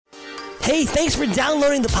Hey, thanks for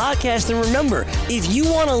downloading the podcast. And remember, if you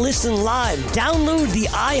want to listen live, download the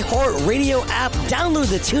iHeartRadio app,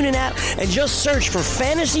 download the TuneIn app, and just search for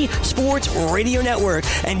Fantasy Sports Radio Network,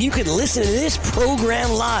 and you can listen to this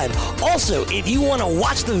program live. Also, if you want to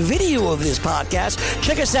watch the video of this podcast,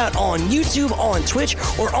 check us out on YouTube, on Twitch,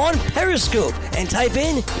 or on Periscope, and type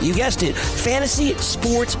in, you guessed it, Fantasy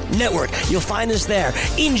Sports Network. You'll find us there.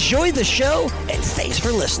 Enjoy the show, and thanks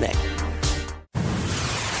for listening.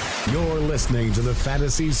 You're listening to the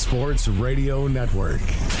Fantasy Sports Radio Network.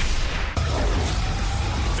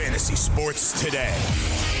 Fantasy Sports Today.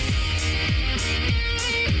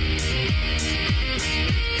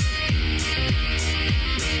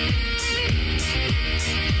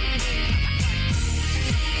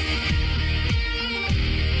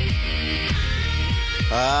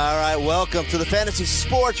 All right, welcome to the Fantasy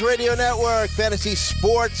Sports Radio Network. Fantasy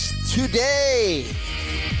Sports Today.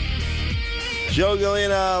 Joe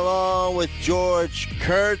Galena along with George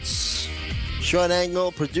Kurtz, Sean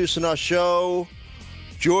Engel producing our show.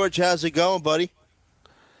 George, how's it going, buddy?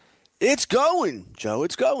 It's going, Joe.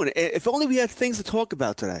 It's going. If only we had things to talk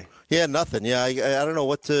about today. Yeah, nothing. Yeah, I don't know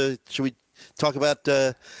what to. Should we talk about?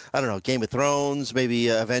 I don't know, Game of Thrones, maybe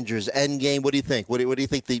Avengers Endgame. What do you think? What do you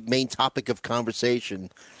think the main topic of conversation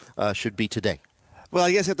should be today? Well,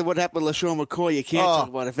 I guess after what happened with LaShawn McCoy, you can't talk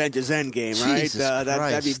about Avengers Endgame, right? Jesus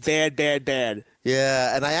That'd be bad, bad, bad.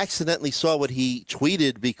 Yeah, and I accidentally saw what he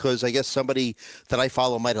tweeted because I guess somebody that I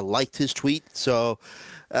follow might have liked his tweet. So,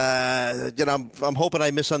 I'm hoping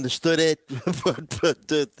I misunderstood it, but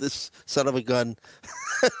this son of a gun.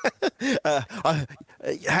 I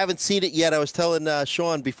haven't seen it yet. I was telling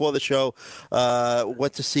Sean before the show,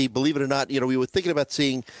 went to see, believe it or not, we were thinking about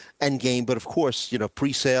seeing Endgame, but of course,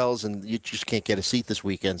 pre-sales, and you just can't get a seat this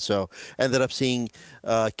weekend. So ended up seeing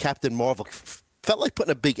Captain Marvel. Felt like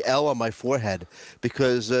putting a big L on my forehead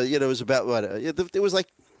because, it was about what? It was like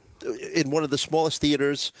in one of the smallest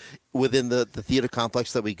theaters within the theater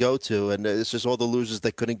complex that we go to, and it's just all the losers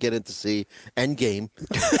that couldn't get in to see Endgame.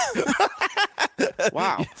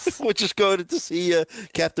 Wow. We're just going to see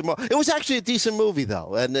Captain Marvel. It was actually a decent movie,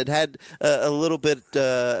 though, and it had a little bit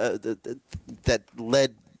that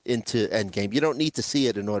led into Endgame. You don't need to see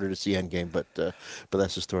it in order to see Endgame, but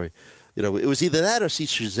that's the story. It was either that or see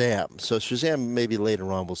Shazam. So Shazam maybe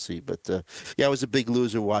later on we'll see. But, I was a big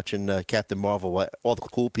loser watching Captain Marvel. All the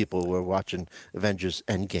cool people were watching Avengers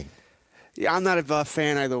Endgame. Yeah, I'm not a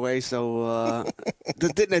fan either way, so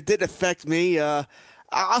it didn't affect me.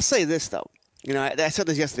 I'll say this, though. I said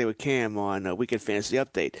this yesterday with Cam on Weekend Fantasy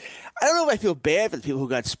Update. I don't know if I feel bad for the people who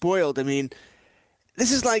got spoiled. I mean,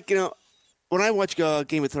 this is like, when I watch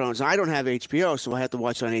Game of Thrones, I don't have HBO, so I have to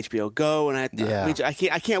watch it on HBO Go, and I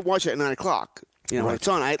can't watch it at 9 o'clock. When it's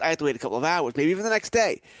on, I have to wait a couple of hours, maybe even the next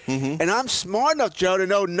day. Mm-hmm. And I'm smart enough, Joe, to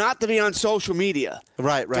know not to be on social media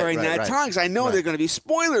during that time, because I know there are going to be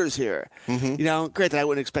spoilers here. Mm-hmm. Granted, I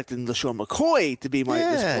wouldn't expect LaShawn McCoy to be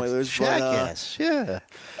the spoilers,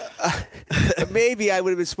 but maybe I would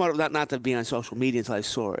have been smart enough not to be on social media until I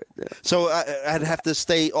saw it. So I'd have to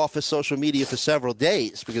stay off of social media for several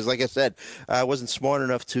days because, like I said, I wasn't smart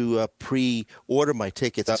enough to pre-order my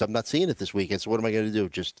tickets. I'm not seeing it this weekend, so what am I going to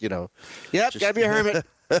do? Yep, gotta be a hermit.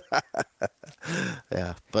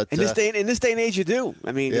 Yeah, but in this day and age, you do.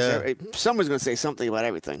 I mean, someone's going to say something about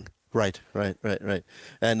everything. Right.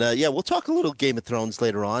 And, we'll talk a little Game of Thrones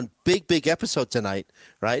later on. Big episode tonight,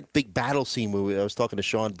 right? Big battle scene. I was talking to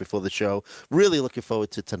Sean before the show. Really looking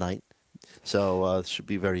forward to tonight. So it should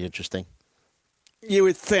be very interesting. You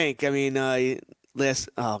would think. I mean,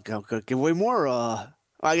 give away more.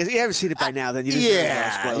 I guess you haven't seen it by now. Then you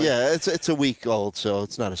didn't It's a week old, so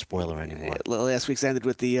it's not a spoiler anymore. Last week's ended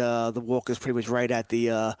with the Walkers pretty much right at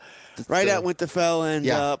Winterfell, and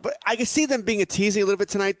but I can see them being a teasing a little bit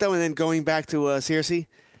tonight though, and then going back to Cersei.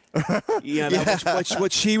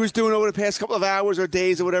 What she was doing over the past couple of hours or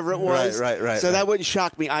days or whatever it was. Right. So that wouldn't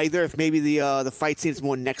shock me either. If maybe the fight scene is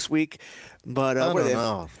more next week. But I don't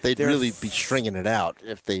know. They'd really be stringing it out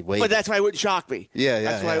if they wait. But that's why it wouldn't shock me. Yeah.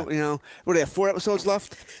 That's why, what do they have, 4 episodes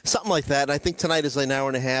left? Something like that. And I think tonight is like an hour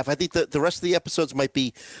and a half. I think the rest of the episodes might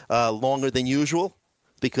be longer than usual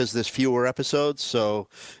because there's fewer episodes. So,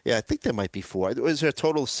 I think there might be 4. Is there a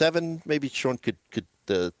total of 7? Maybe Sean could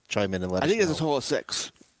chime in and let us know. I think there's a total of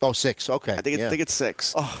 6. Oh, 6. Okay. I think it's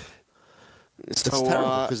 6. Oh. It's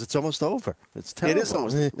terrible because it's almost over. It's terrible. It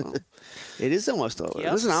is almost over.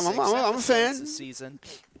 Yep, Listen, I'm a fan. This season.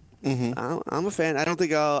 Mm-hmm. I'm a fan. I don't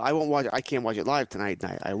think I won't watch it. I can't watch it live tonight.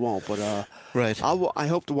 I won't. But I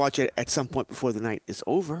hope to watch it at some point before the night is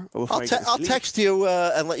over. I'll text you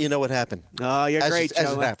and let you know what happened. Oh, you're great, Joe.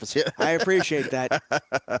 As it happens. Yeah. I appreciate that.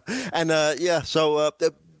 And so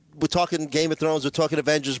we're talking Game of Thrones, we're talking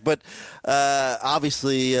Avengers, but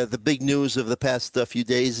obviously the big news of the past few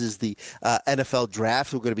days is the NFL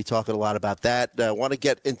draft. We're going to be talking a lot about that. I want to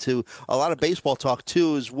get into a lot of baseball talk,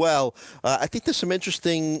 too, as well. I think there's some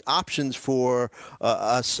interesting options for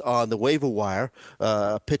us on the waiver wire.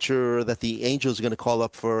 A pitcher that the Angels are going to call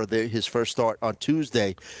up for his first start on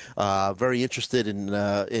Tuesday. Very interested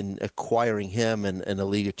in acquiring him in a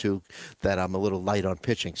league or two that I'm a little light on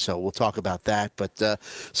pitching. So we'll talk about that. But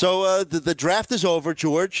so the draft is over,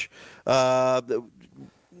 George.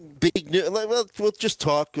 Big news. We'll just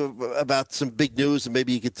talk about some big news, and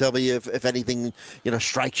maybe you could tell me if anything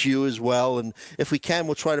strikes you as well. And if we can,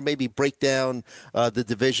 we'll try to maybe break down the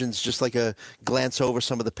divisions, just like a glance over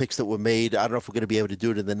some of the picks that were made. I don't know if we're going to be able to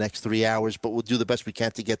do it in the next 3 hours, but we'll do the best we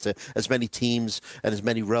can to get to as many teams and as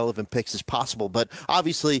many relevant picks as possible. But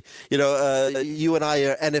obviously, you and I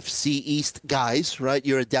are NFC East guys, right?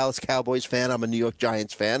 You're a Dallas Cowboys fan. I'm a New York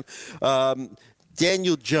Giants fan.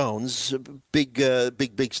 Daniel Jones,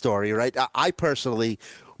 big story, right? I personally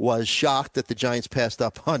was shocked that the Giants passed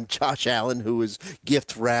up on Josh Allen, who was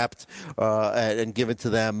gift wrapped and given to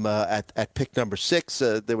them at pick number 6.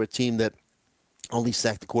 They were a team that only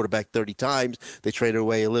sacked the quarterback 30 times. They traded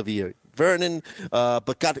away Olivia Vernon,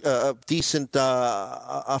 but got a decent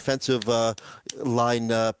offensive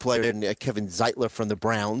line player in Kevin Zeitler from the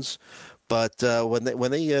Browns. But when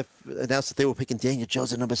they announced that they were picking Daniel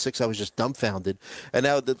Jones at number 6, I was just dumbfounded. And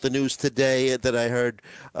now the news today that I heard,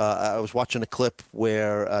 I was watching a clip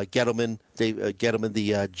where Gettleman, the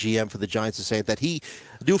GM for the Giants, is saying that he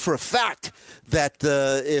knew for a fact that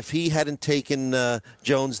if he hadn't taken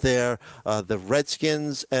Jones there, the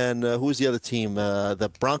Redskins and who was the other team? The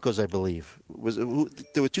Broncos, I believe.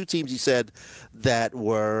 There were 2 teams he said that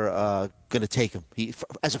were going to take him.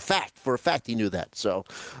 For a fact, he knew that. So,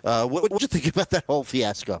 what did you think about that whole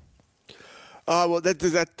fiasco? Well, this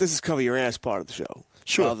is cover your ass part of the show.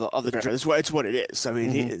 Sure. Of the draft. It's what it is. I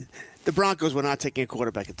mean, the Broncos were not taking a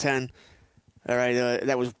quarterback at 10. All right,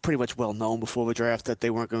 that was pretty much well known before the draft that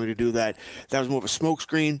they weren't going to do that. That was more of a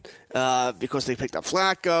smokescreen because they picked up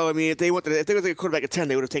Flacco. I mean, if they wanted to take a quarterback at 10,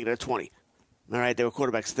 they would have taken it at 20. All right, there were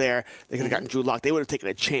quarterbacks there. They could have gotten Drew Lock. They would have taken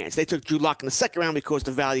a chance. They took Drew Lock in the second round because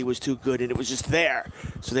the value was too good and it was just there.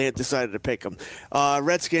 So they had decided to pick him.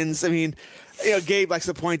 Redskins, I mean, Gabe likes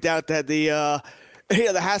to point out that the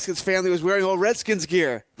Haskins family was wearing all Redskins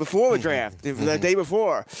gear before the draft, the day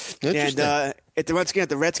before. And if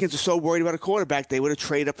the Redskins were so worried about a quarterback, they would have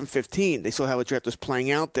traded up in 15. They saw how the draft was playing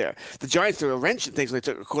out there. The Giants threw a wrench in things when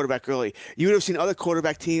they took a quarterback early. You would have seen other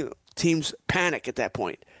quarterback teams panic at that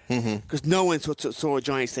point. Because no one saw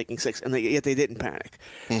Giants taking 6, and yet they didn't panic.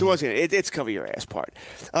 So once again, it's cover your ass part.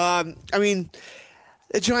 I mean,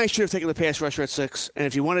 the Giants should have taken the pass rusher at 6, and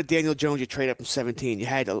if you wanted Daniel Jones, you trade up in 17. You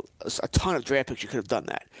had a ton of draft picks. You could have done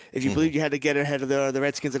that. If you believed you had to get ahead of the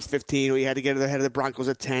Redskins at 15, or you had to get ahead of the Broncos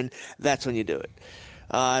at 10, that's when you do it.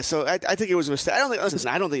 So I think it was a mistake. I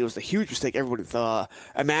don't think it was the huge mistake everybody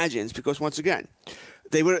imagines, because once again,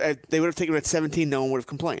 they would have taken him at 17. No one would have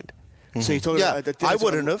complained. So you talking about the I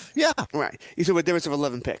wouldn't have. Yeah, right. You talk about a difference of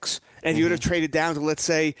 11 picks, and if you would have traded down to let's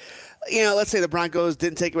say the Broncos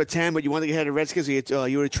didn't take him at 10, but you wanted to get ahead of the Redskins, you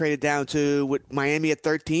would have traded down to Miami at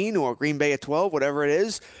 13 or Green Bay at 12, whatever it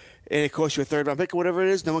is, and it cost you a third round pick or whatever it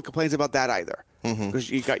is. No one complains about that either because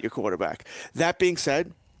you got your quarterback. That being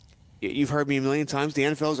said, you've heard me a million times. The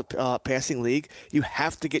NFL is a passing league. You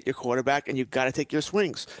have to get your quarterback, and you've got to take your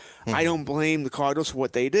swings. I don't blame the Cardinals for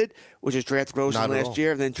what they did, which is draft Rosen last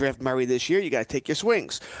year and then draft Murray this year. You got to take your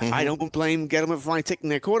swings. I don't blame Gettleman for finally taking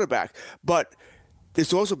their quarterback. But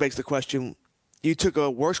this also begs the question, you took a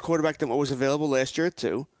worse quarterback than what was available last year at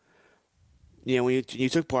 2. When you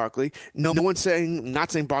took Barkley. No one's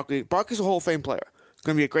not saying Barkley. Barkley's a Hall of Fame player. He's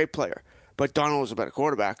going to be a great player. But Donald was a better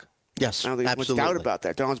quarterback. Yes, I don't think there's absolutely. much doubt about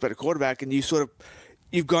that. Donald's a better quarterback, and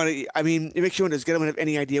you've gone. I mean, it makes you wonder, does Gettleman have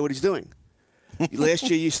any idea what he's doing? Last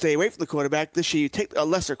year, you stay away from the quarterback. This year, you take a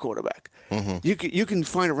lesser quarterback. You can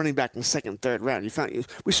find a running back in the second, third round. We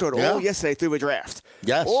saw it all yesterday through a draft.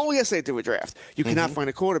 Yes. All yesterday through a draft. You cannot find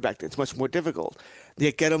a quarterback. It's much more difficult.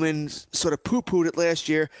 Yet Gettleman sort of poo-pooed it last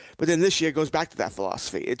year, but then this year goes back to that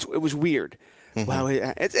philosophy. It was weird. Wow,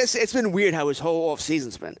 it's been weird how his whole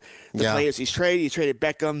offseason's been. The players he's traded. He traded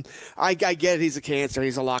Beckham. I get it. He's a cancer.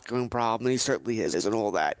 He's a locker room problem, and he certainly is and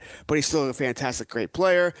all that. But he's still a fantastic, great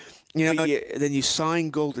player. Then you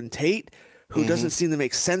sign Golden Tate, who doesn't seem to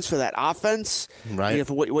make sense for that offense. Right.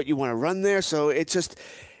 For what you want to run there. So it's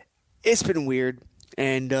been weird.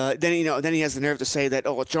 And then he has the nerve to say that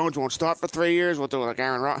Jones won't start for 3 years. We'll do it like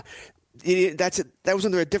Aaron Rodgers. That was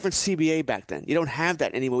under a different CBA back then. You don't have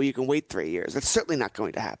that anymore where you can wait 3 years. That's certainly not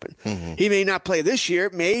going to happen. Mm-hmm. He may not play this year.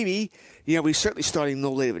 Maybe. He's certainly starting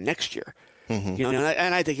no later than next year. Mm-hmm.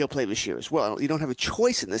 And I think he'll play this year as well. You don't have a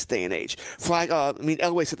choice in this day and age.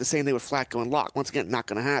 Elway said the same thing with Flacco and Locke. Once again, not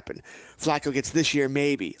going to happen. Flacco gets this year,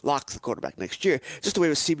 maybe. Locke's the quarterback next year. Just the way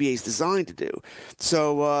the CBA is designed to do.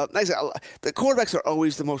 So, like I said, the quarterbacks are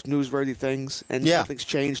always the most newsworthy things, and nothing's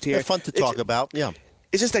changed here. They're fun to talk about, yeah.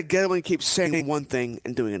 It's just that Gettleman keeps saying one thing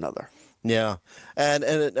and doing another. Yeah, and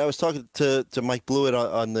I was talking to Mike Blewett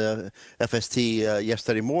on the FST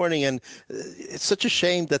yesterday morning, and it's such a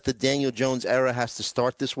shame that the Daniel Jones era has to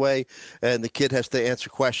start this way, and the kid has to answer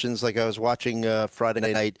questions. Like I was watching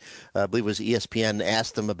Friday night, I believe it was ESPN,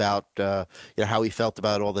 asked him about how he felt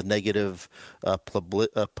about all the negative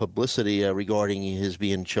publicity regarding his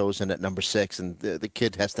being chosen at number 6, and the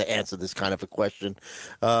kid has to answer this kind of a question.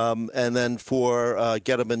 And then for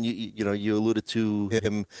Gettleman, you alluded to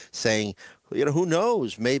him saying, who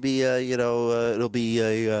knows? Maybe it'll be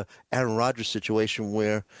a Aaron Rodgers situation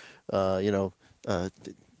where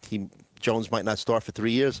Jones might not start for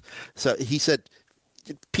 3 years. So he said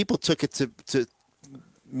people took it to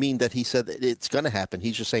mean that he said that it's going to happen.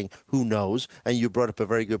 He's just saying who knows. And you brought up a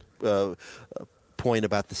very good point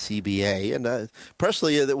about the CBA. And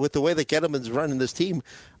personally, with the way that Gettleman's running this team,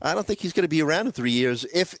 I don't think he's going to be around in 3 years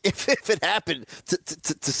if it happened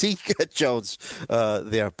to see Jones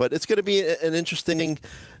there. But it's going to be an interesting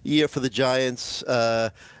year for the Giants.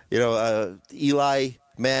 Eli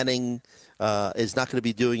Manning is not going to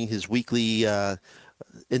be doing his weekly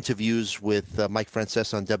interviews with Mike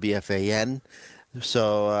Francesa on WFAN.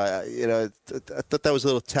 So, I thought that was a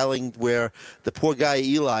little telling where the poor guy,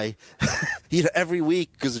 Eli, every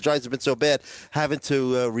week, because the Giants have been so bad, having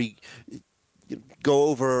to go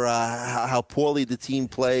over how poorly the team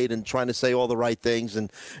played and trying to say all the right things.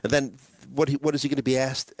 And then what is he going to be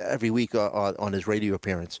asked every week on his radio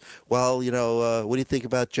appearance? Well, what do you think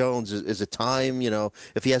about Jones? Is it time?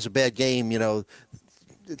 If he has a bad game,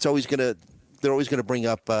 it's always going to... They're always going to bring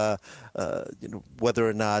up whether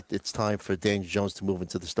or not it's time for Daniel Jones to move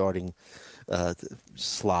into the starting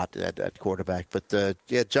slot at quarterback. But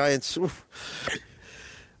Giants.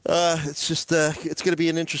 It's just it's going to be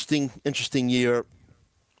an interesting year.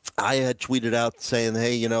 I had tweeted out saying,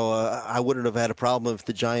 "Hey, I wouldn't have had a problem if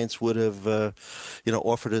the Giants would have,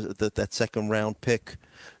 offered that second round pick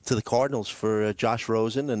to the Cardinals for Josh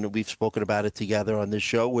Rosen," and we've spoken about it together on this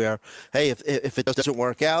show. Where, hey, if it doesn't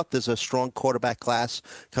work out, there's a strong quarterback class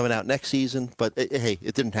coming out next season. But hey,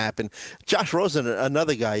 it didn't happen. Josh Rosen,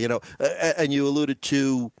 another guy, and you alluded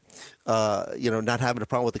to. Not having a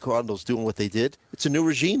problem with the Cardinals doing what they did. It's a new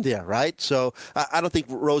regime there, right? So I don't think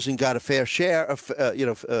Rosen got a fair share, a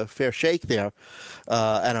fair shake there.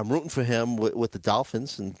 And I'm rooting for him with the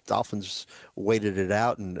Dolphins, and Dolphins waited it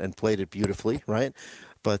out and played it beautifully, right?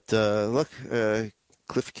 But look,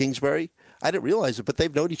 Cliff Kingsbury, I didn't realize it, but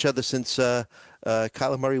they've known each other since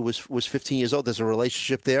Kyler Murray was 15 years old. There's a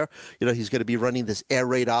relationship there. He's going to be running this air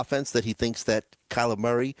raid offense that he thinks that Kyler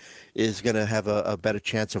Murray is going to have a better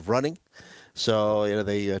chance of running. So,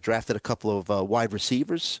 they drafted a couple of wide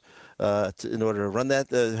receivers in order to run that,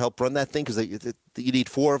 help run that thing, because you need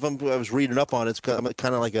 4 of them. I was reading up on it. It's kind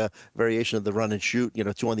of like a variation of the run and shoot.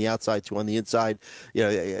 2 on the outside, 2 on the inside.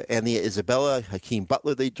 Anthony Isabella, Hakeem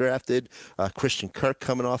Butler they drafted. Christian Kirk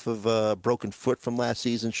coming off of a broken foot from last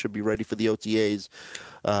season, should be ready for the OTAs.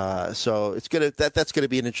 So it's that's gonna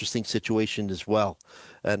be an interesting situation as well.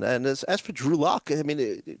 And as for Drew Lock, I mean,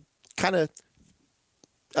 it kind of.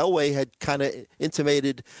 Elway had kind of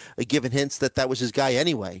intimated, given hints that was his guy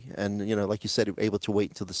anyway. And, like you said, able to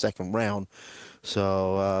wait until the second round.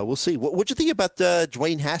 So we'll see. What'd you think about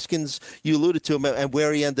Dwayne Haskins? You alluded to him and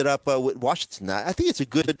where he ended up with Washington. I think it's a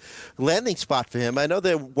good landing spot for him. I know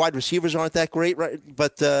their wide receivers aren't that great, right?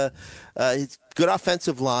 But it's good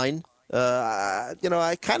offensive line.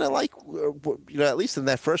 I kind of like, at least in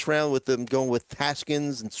that first round with them going with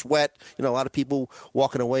Haskins and Sweat. A lot of people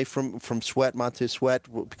walking away from Sweat, Montez Sweat,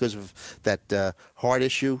 because of that heart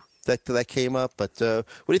issue that came up. But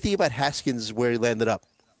what do you think about Haskins, where he landed up?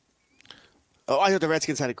 Oh, I thought the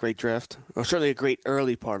Redskins had a great draft, or certainly a great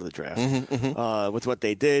early part of the draft with what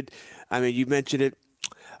they did. I mean, you mentioned it.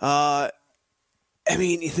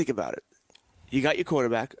 You think about it. You got your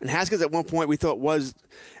quarterback, and Haskins at one point we thought was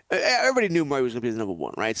 – everybody knew Murray was going to be the number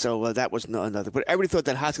 1, right? So that was another – but everybody thought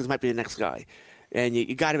that Haskins might be the next guy, and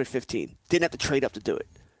you got him at 15. Didn't have to trade up to do it.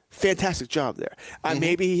 Fantastic job there.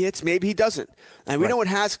 Maybe he hits, maybe he doesn't. And we know what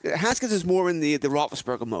Haskins is more in the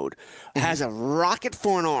Roethlisberger mode. Has a rocket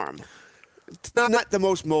for an arm. not the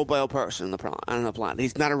most mobile person on the planet.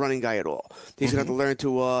 He's not a running guy at all. He's going to have to learn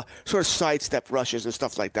to sort of sidestep rushes and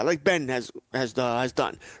stuff like that, like Ben has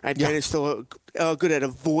done. Right? Yeah. Ben is still good at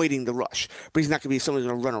avoiding the rush, but he's not going to be someone who's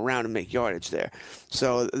going to run around and make yardage there.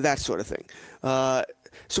 So that sort of thing.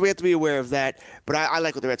 So we have to be aware of that. But I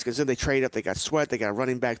like what the Redskins did. They trade up. They got Sweat. They got a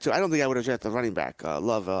running back, too. I don't think I would have drafted the running back.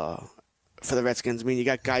 Love for the Redskins. I mean, you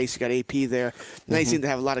got Geis, you got AP there. Now you seem to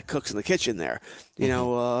have a lot of cooks in the kitchen there. You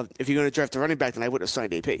know, if you're going to draft a running back, then I would have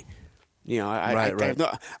signed AP. You know,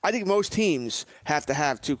 I think most teams have to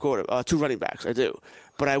have two running backs. I do.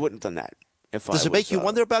 But I wouldn't have done that. Does it make you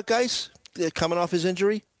wonder about Geis coming off his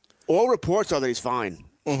injury? All reports are that he's fine.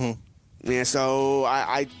 Yeah, so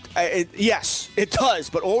yes, it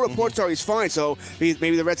does. But all reports are he's fine. So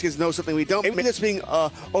maybe the Redskins know something we don't. Maybe that's being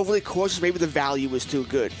overly cautious. Maybe the value is too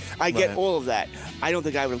good. I get all of that. I don't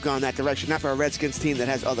think I would have gone that direction. Not for a Redskins team that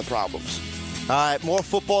has other problems. All right, more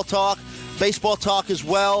football talk, baseball talk as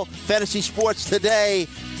well. Fantasy Sports Today.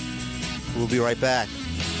 We'll be right back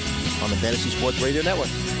on the Fantasy Sports Radio Network.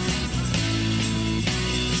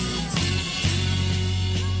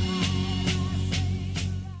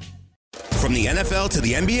 From the NFL to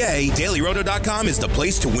the NBA, DailyRoto.com is the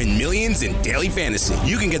place to win millions in daily fantasy.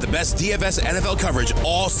 You can get the best DFS NFL coverage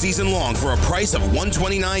all season long for a price of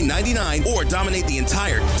 $129.99 or dominate the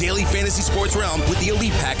entire daily fantasy sports realm with the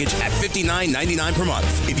Elite Package at $59.99 per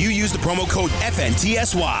month. If you use the promo code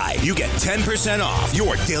FNTSY, you get 10% off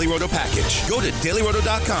your Daily Roto package. Go to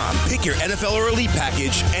DailyRoto.com, pick your NFL or Elite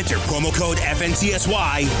Package, enter promo code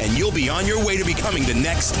FNTSY, and you'll be on your way to becoming the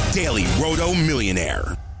next Daily Roto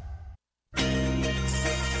millionaire.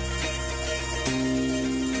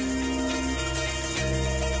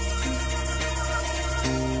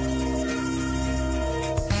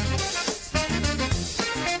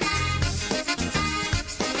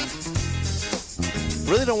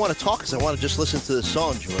 Really don't want to talk because I want to just listen to the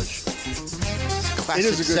song, George. It's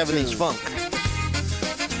classic 70s tune. Funk.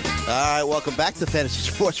 All right, welcome back to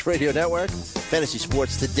Fantasy Sports Radio Network. Fantasy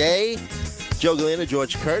Sports Today. Joe Galena,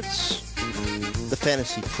 George Kurtz, the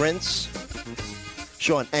Fantasy Prince.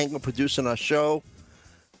 Sean Angman producing our show.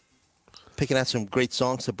 Picking out some great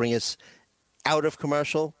songs to bring us out of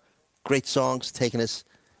commercial. Great songs taking us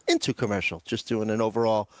into commercial. Just doing an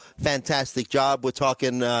overall fantastic job. We're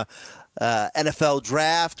talking NFL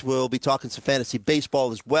draft. We'll be talking some fantasy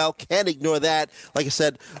baseball as well. Can't ignore that. Like I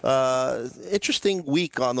said, interesting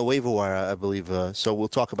week on the waiver wire, I believe. So we'll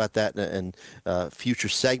talk about that in future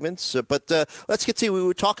segments. But let's get to we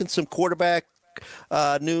were talking some quarterback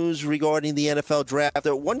news regarding the NFL draft.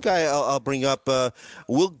 One guy I'll bring up,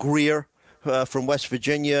 Will Grier from West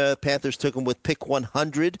Virginia. Panthers took him with pick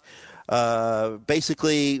 100.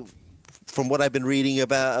 Basically, from what I've been reading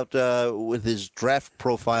about with his draft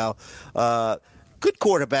profile, good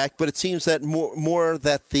quarterback, but it seems that more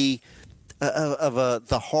that the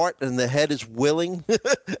heart and the head is willing,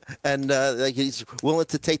 and like he's willing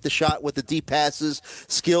to take the shot with the deep passes.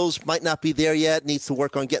 Skills might not be there yet. Needs to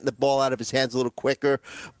work on getting the ball out of his hands a little quicker.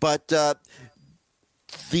 But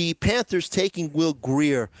the Panthers taking Will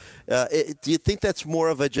Grier, do you think that's more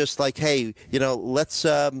of a just like, hey, let's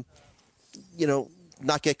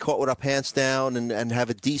not get caught with our pants down and have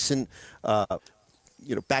a decent,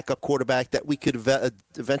 backup quarterback that we could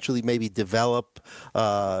eventually maybe develop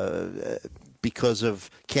because of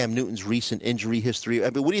Cam Newton's recent injury history? I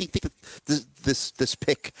mean, what do you think this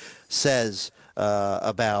pick says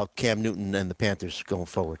about Cam Newton and the Panthers going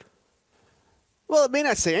forward? Well, it may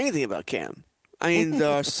not say anything about Cam. I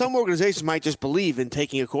mean, some organizations might just believe in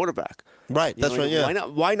taking a quarterback. Right, that's right, yeah.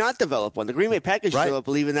 Why not develop one? The Green Bay Packers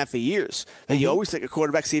believe in that for years. And you always take a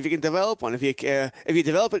quarterback, see if you can develop one. If you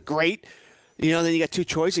develop it, great. Then you got two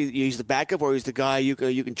choices. You use the backup or use the guy you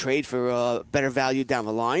can trade for better value down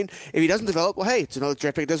the line. If he doesn't develop, well, hey, it's another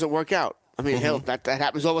draft pick. It doesn't work out. I mean, hell, that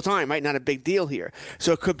happens all the time, right? Not a big deal here.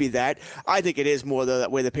 So it could be that. I think it is more that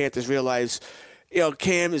way the Panthers realize,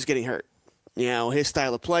 Cam is getting hurt. His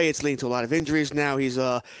style of play, it's leading to a lot of injuries now. He's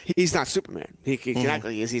not Superman. He can act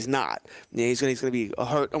like he's not. He's going to be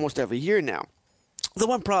hurt almost every year now. The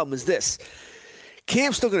one problem is this.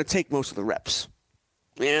 Cam's still going to take most of the reps.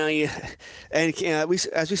 As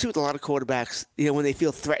we see with a lot of quarterbacks, when they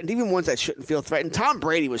feel threatened, even ones that shouldn't feel threatened. Tom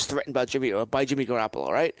Brady was threatened by Jimmy Garoppolo,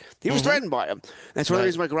 right? He was threatened by him. That's one of the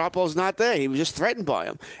reasons why Garoppolo's not there. He was just threatened by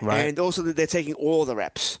him. Right. And also they're taking all the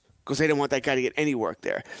reps, because they don't want that guy to get any work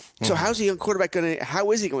there. So how is a young quarterback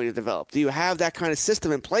how is he going to develop? Do you have that kind of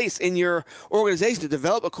system in place in your organization to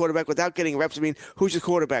develop a quarterback without getting reps? I mean, who's your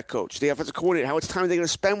quarterback coach? The offensive coordinator? How much time are they going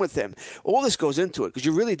to spend with him? All this goes into it, because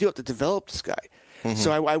you really do have to develop this guy.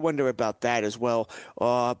 So I wonder about that as well.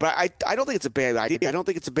 But I don't think it's a bad idea. I don't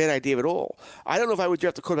think it's a bad idea at all. I don't know if I would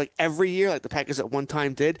draft a quarterback every year like the Packers at one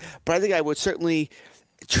time did, but I think I would certainly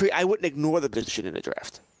I wouldn't ignore the position in the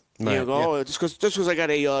draft. Right, Just because I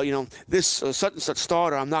got a this such and such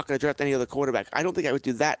starter, I'm not going to draft any other quarterback. I don't think I would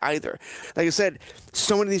do that either. Like I said,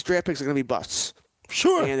 so many of these draft picks are going to be busts.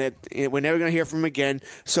 Sure. And we're never going to hear from him again.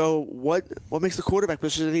 So what makes the quarterback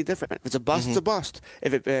position any different? If it's a bust, it's a bust.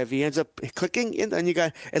 If he ends up clicking, then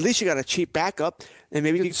at least you got a cheap backup, and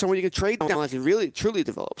maybe someone you can trade down if he really truly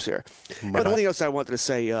develops here. Right. But something else I wanted to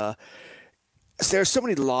say, there are so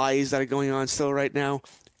many lies that are going on still right now.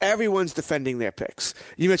 Everyone's defending their picks.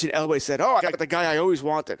 You mentioned Elway said, "Oh, I got the guy I always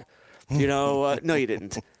wanted." No, you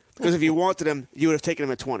didn't. Because if you wanted him, you would have taken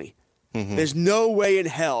him at 20. There's no way in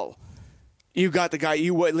hell you got the guy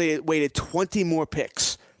you waited 20 more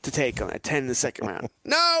picks to take him at 10 in the second round.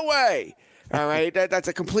 No way. All right, that's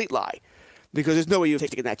a complete lie. Because there's no way you've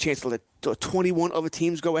taken that chance to let 21 other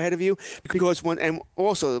teams go ahead of you. Because and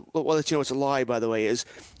also, well, let you know it's a lie, by the way, is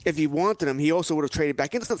if you wanted him, he also would have traded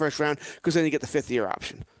back into the first round because then you get the fifth-year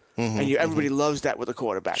option. And everybody loves that with a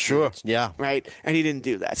quarterback. Sure, yeah. Right? And he didn't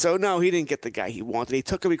do that. So, no, he didn't get the guy he wanted. He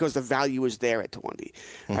took him because the value was there at 20.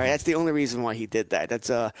 All right? That's the only reason why he did that.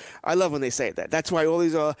 That's I love when they say that. That's why all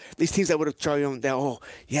these teams that would have tried him,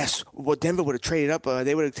 Denver would have traded up.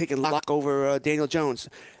 They would have taken Luck over Daniel Jones.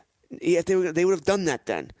 Yeah, they would have done that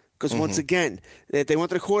then. Because once again, if they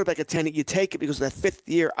wanted a quarterback at 10, you take it because of that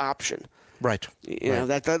fifth-year option. Right. You know,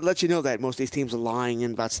 that lets you know that most of these teams are lying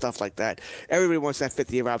about stuff like that. Everybody wants that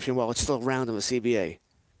fifth-year option while it's still around in the CBA.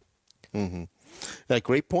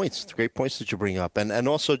 Great points. Great points that you bring up. And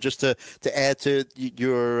also just to add to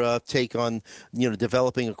your take on,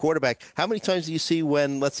 developing a quarterback, how many times do you see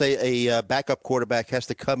when, let's say, a backup quarterback has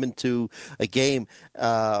to come into a game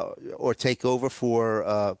or take over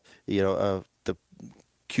for, the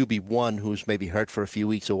QB1 who's maybe hurt for a few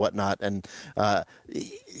weeks or whatnot, and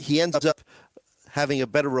he ends up having a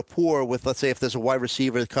better rapport with, let's say, if there's a wide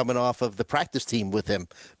receiver coming off of the practice team with him,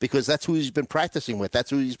 because that's who he's been practicing with. That's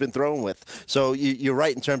who he's been throwing with. So you're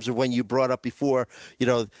right in terms of when you brought up before,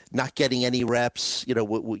 not getting any reps,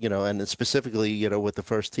 and specifically, with the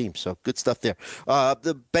first team. So good stuff there.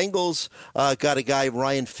 The Bengals got a guy,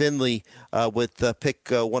 Ryan Finley, with pick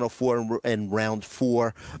 104 in round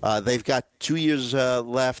 4. They've got 2 years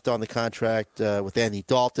left on the contract with Andy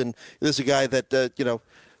Dalton. This is a guy that,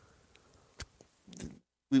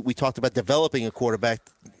 we talked about developing a quarterback.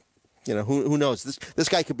 Who knows? This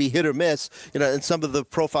guy could be hit or miss. And some of the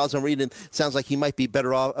profiles I'm reading sounds like he might be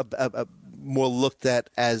better off, more looked at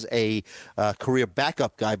as a career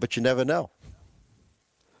backup guy, but you never know.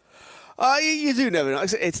 You do never know.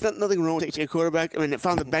 It's nothing wrong with taking a quarterback. I mean, if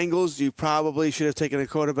on the Bengals, you probably should have taken a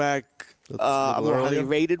quarterback, a more highly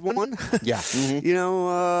rated one. Yeah.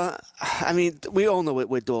 I mean, we all know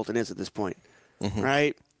where Dalton is at this point,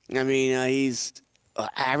 right? I mean, he's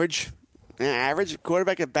average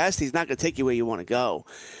quarterback at best. He's not going to take you where you want to go.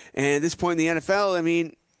 And at this point in the NFL, I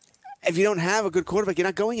mean, if you don't have a good quarterback, you're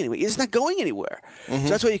not going anywhere. You're just not going anywhere.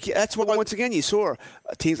 So that's why once again you saw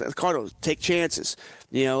teams like the Cardinals take chances.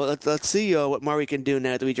 Let's see what Murray can do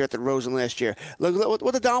now that we drafted Rosen last year. Look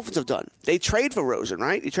what the Dolphins have done. They trade for Rosen,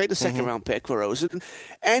 right? They trade the second round pick for Rosen,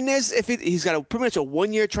 and he's got pretty much a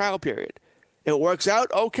 1-year trial period. If it works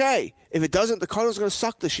out, okay. If it doesn't, the Cardinals are going to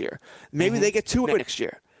suck this year. Maybe they get 2 next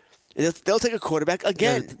year. They'll take a quarterback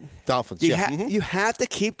again. Yeah, Dolphins, You have to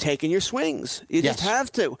keep taking your swings. You just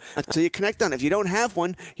have to until you connect on it. If you don't have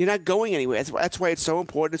one, you're not going anywhere. That's why it's so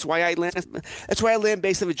important. That's why I land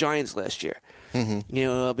based on the Giants last year.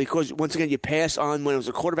 Because once again, you pass on when it was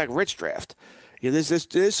a quarterback-rich draft.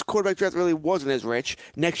 This quarterback draft really wasn't as rich.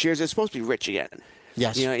 Next year, it's supposed to be rich again.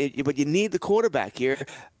 Yes. But you need the quarterback here.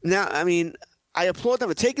 Now, I mean, I applaud them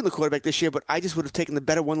for taking the quarterback this year, but I just would have taken the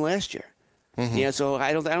better one last year. So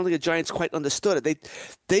I don't think the Giants quite understood it.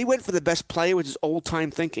 They went for the best player, which is old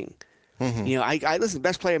time thinking. I listen.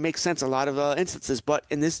 Best player makes sense in a lot of instances, but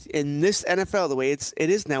in this NFL, the way it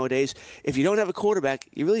is nowadays, if you don't have a quarterback,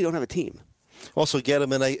 you really don't have a team. Also get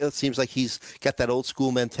him, and it seems like he's got that old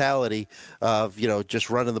school mentality of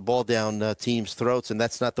just running the ball down teams' throats, and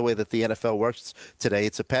that's not the way that the NFL works today.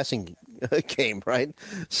 It's a passing game, right?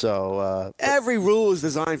 So every rule is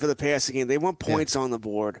designed for the passing game. They want points on the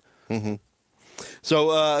board.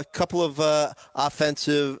 So a couple of veteran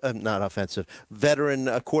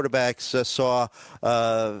quarterbacks saw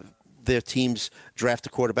their teams draft a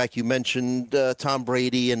quarterback. You mentioned Tom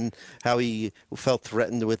Brady and how he felt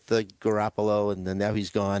threatened with Garoppolo, and then now he's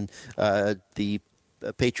gone. The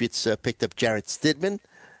Patriots picked up Jarrett Stidham,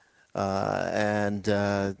 and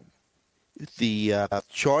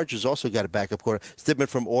Chargers also got a backup quarterback. Stidman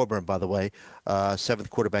from Auburn, by the way, 7th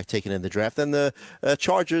quarterback taken in the draft. And the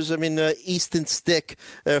Chargers, Easton Stick,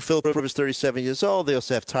 Philip Rivers, 37 years old. They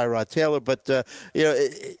also have Tyrod Taylor. But,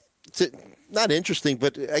 it's not interesting,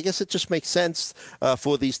 but I guess it just makes sense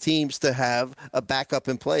for these teams to have a backup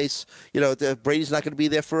in place. Brady's not going to be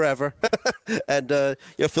there forever. And,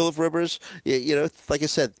 Philip Rivers, like I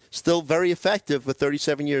said, still very effective, but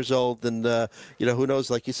 37 years old. And, who knows,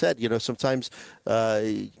 like you said, sometimes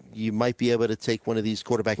you might be able to take one of these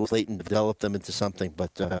quarterbacks late and develop them into something.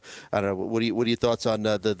 But I don't know. What are your thoughts on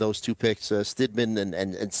those two picks, Stidman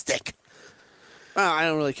and Stick? I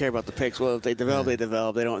don't really care about the picks. Well, if they develop, they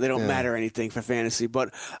develop. They don't matter anything for fantasy.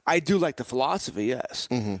 But I do like the philosophy, yes.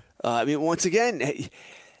 Mm-hmm. Once again,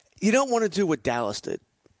 you don't want to do what Dallas did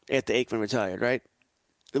after Aikman retired, right?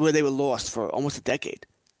 Where they were lost for almost a decade.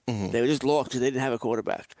 Mm-hmm. They were just lost because they didn't have a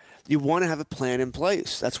quarterback. You want to have a plan in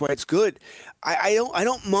place. That's why it's good. I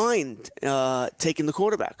don't mind taking the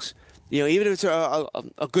quarterbacks. Even if it's a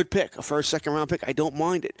good pick, a first, second round pick, I don't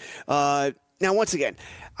mind it. Now, once again,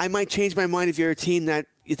 I might change my mind if you're a team that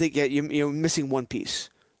you think you're missing one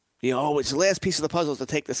piece. It's the last piece of the puzzle to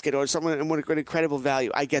take this kid or someone with incredible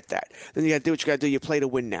value. I get that. Then you got to do what you got to do. You play to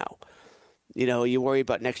win now. You worry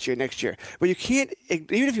about next year. But you can't,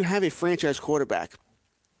 even if you have a franchise quarterback,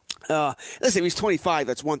 let's say if he's 25,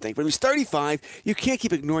 that's one thing. But if he's 35, you can't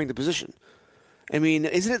keep ignoring the position. Isn't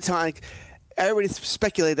it time? Everybody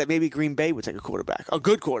speculated that maybe Green Bay would take a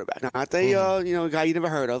good quarterback. Not a guy you never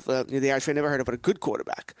heard of, the Irish fan never heard of, but a good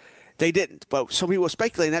quarterback. They didn't. But some people were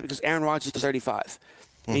speculating that because Aaron Rodgers is 35.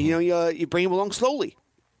 Mm-hmm. And, you bring him along slowly.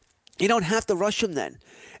 You don't have to rush him then.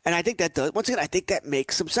 And I think that does. Once again, I think that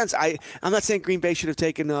makes some sense. I'm not saying Green Bay should have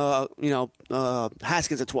taken,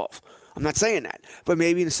 Haskins at 12. I'm not saying that. But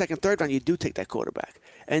maybe in the second, third round, you do take that quarterback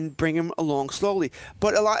and bring him along slowly.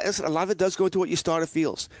 But a lot of it does go into what your starter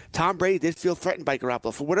feels. Tom Brady did feel threatened by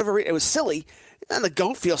Garoppolo. For whatever reason, it was silly. And the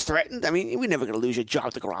GOAT feels threatened. We're never going to lose your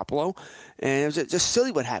job to Garoppolo. And it was just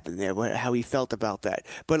silly what happened there, how he felt about that.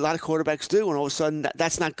 But a lot of quarterbacks do, and all of a sudden,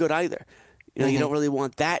 that's not good either. You don't really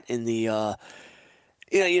want that in the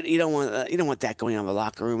you don't want that going on in the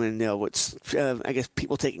locker room, and I guess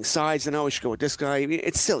people taking sides and we should go with this guy.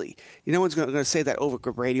 It's silly. No one's going to say that over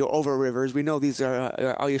Brady or over Rivers. We know these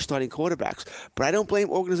are your starting quarterbacks, but I don't blame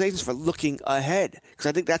organizations for looking ahead because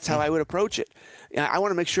I think that's how I would approach it. I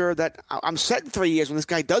want to make sure that I'm set in 3 years when this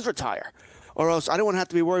guy does retire. Or else I don't want to have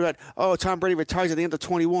to be worried about, Tom Brady retires at the end of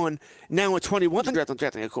 21. Now at 21, I'm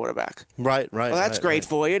drafting a quarterback. Right. Well, that's great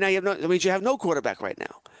for you. Now that means you have no quarterback right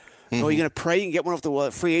now. Mm-hmm. Or you're going to pray you can get one off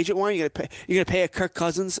the free agent wire. You're going to pay a Kirk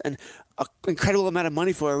Cousins an incredible amount of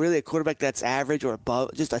money for a quarterback that's average or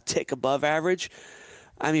above, just a tick above average.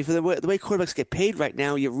 For the way quarterbacks get paid right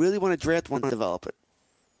now, you really want to draft one and develop it.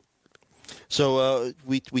 So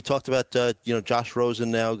we talked about Josh Rosen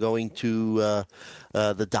now going to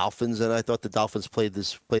the Dolphins, and I thought the Dolphins played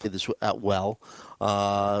this out well.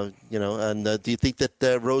 And do you think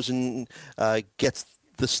that Rosen gets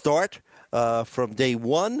the start from day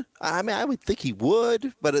one? I would think he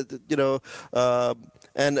would, but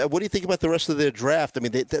and what do you think about the rest of their draft?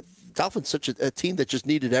 The Dolphins such a team that just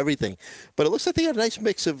needed everything, but it looks like they had a nice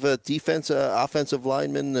mix of defense, offensive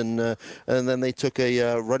linemen, and then they took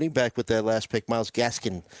a running back with their last pick, Myles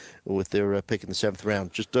Gaskin, with their pick in the 7th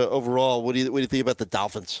round. Just overall, what do you think about the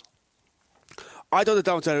Dolphins? I thought the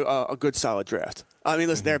Dolphins had a good, solid draft.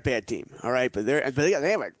 Listen, they're a bad team, all right, but they have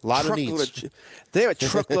a lot of needs. They have a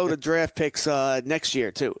truckload of draft picks next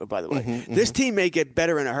year too. By the way, this team may get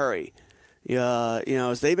better in a hurry.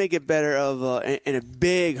 They may get better in a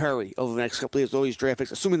big hurry over the next couple of years. All these draft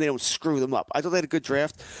picks, assuming they don't screw them up. I thought they had a good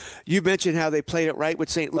draft. You mentioned how they played it right with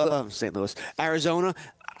St. Louis, Arizona.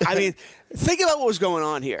 Think about what was going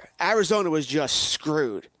on here. Arizona was just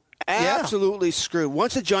screwed. Absolutely screwed.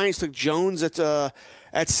 Once the Giants took Jones at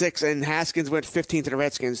 6 and Haskins went 15 to the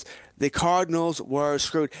Redskins, the Cardinals were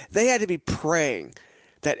screwed. They had to be praying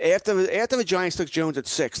that after the Giants took Jones at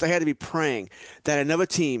 6, they had to be praying that another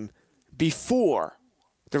team before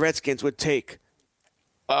the Redskins would take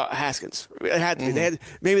Haskins. It had to be. They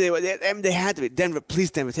had to be. Denver,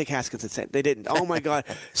 please, Denver, take Haskins at 10. They didn't. Oh, my God.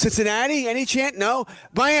 Cincinnati, any chance? No.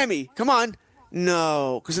 Miami, come on.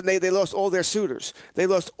 No, because they lost all their suitors. They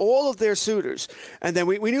lost all of their suitors. And then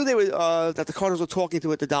we knew they were that the Cardinals were talking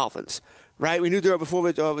to the Dolphins, right? We knew they were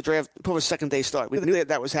before the draft, before the second day start. We knew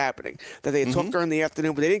that was happening, that they had talked during the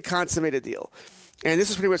afternoon, but they didn't consummate a deal. And this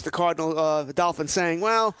is pretty much the Dolphins saying,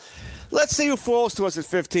 well, let's see who falls to us at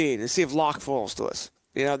 15 and see if Locke falls to us.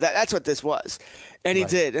 That's what this was. And he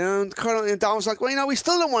did. And Dolphins was like, well, we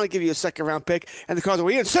still don't want to give you a second-round pick. And the Cardinals,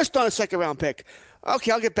 we insist on a second-round pick.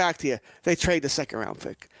 Okay, I'll get back to you. They trade the second-round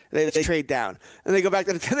pick. They trade down, and they go back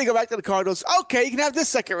to the Cardinals. Okay, you can have this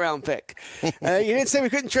second-round pick. You didn't say we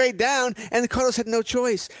couldn't trade down, and the Cardinals had no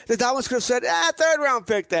choice. The Dolphins could have said, third-round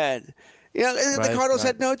pick then. You know, the Cardinals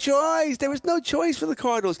had no choice. There was no choice for the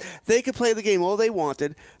Cardinals. They could play the game all they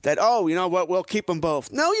wanted. That, you know what, we'll keep them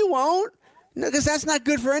both. No, you won't. Because that's not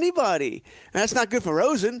good for anybody. And that's not good for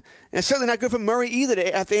Rosen. And it's certainly not good for Murray either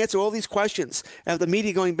to have to answer all these questions. Have the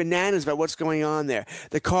media going bananas about what's going on there.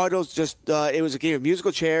 The Cardinals just, it was a game of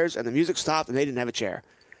musical chairs, and the music stopped, and they didn't have a chair.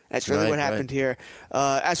 That's really what happened here.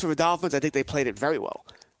 As for the Dolphins, I think they played it very well.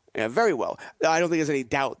 Yeah, very well. I don't think there's any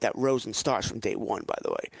doubt that Rosen starts from day one, by the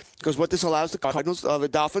way. Because what this allows the Cardinals, the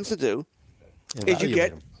Dolphins to do is you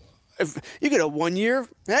get a 1 year,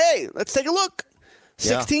 hey, let's take a look.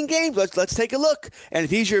 16 games. Let's take a look. And if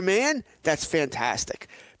he's your man, that's fantastic.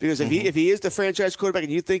 Because if he is the franchise quarterback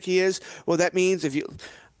and you think he is, well, that means if you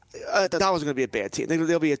the Dolphins are going to be a bad team.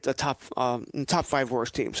 They'll be a top 5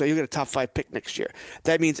 worst team. So you get a top 5 pick next year.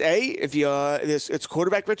 That means if it's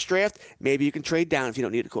quarterback rich draft, maybe you can trade down if you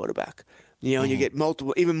don't need a quarterback. You know, you get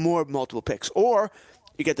even more multiple picks, or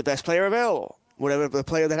you get the best player available. Whatever the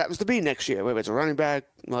player that happens to be next year, whether it's a running back,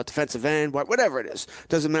 defensive end, whatever it is,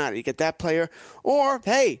 doesn't matter. You get that player. Or,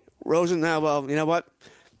 hey, Rosen, well, you know what?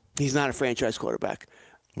 He's not a franchise quarterback.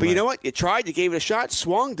 But you know what? You tried. You gave it a shot.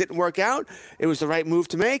 Swung. Didn't work out. It was the right move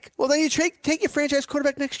to make. Well, then you take your franchise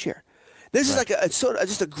quarterback next year. This is like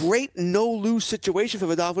just a great no-lose situation for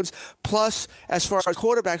the Dolphins. Plus, as far as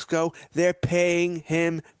quarterbacks go, they're paying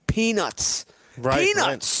him peanuts.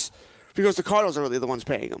 Peanuts. Right. Because the Cardinals are really the ones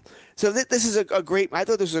paying him. So this is a great – I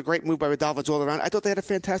thought this was a great move by the Dolphins all around. I thought they had a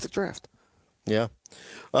fantastic draft. Yeah.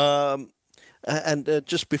 And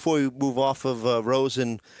just before we move off of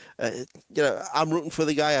Rosen, I'm rooting for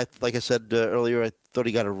the guy. Like I said earlier, I thought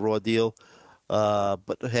he got a raw deal.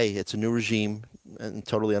 But, hey, it's a new regime, and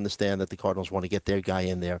totally understand that the Cardinals want to get their guy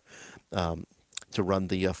in there to run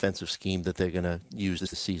the offensive scheme that they're going to use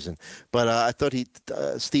this season. But I thought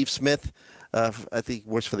Steve Smith – I think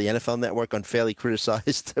works for the NFL Network, unfairly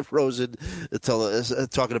criticized Rosen,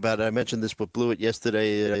 talking about it. I mentioned this with Blewett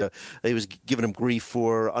yesterday. He was giving him grief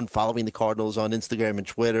for unfollowing the Cardinals on Instagram and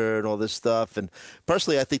Twitter and all this stuff. And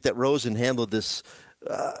personally, I think that Rosen handled this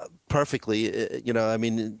perfectly.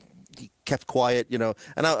 He kept quiet,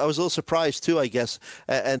 and I was a little surprised too, I guess.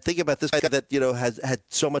 And think about this guy that had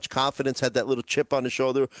so much confidence, had that little chip on his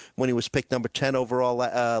shoulder when he was picked number 10 overall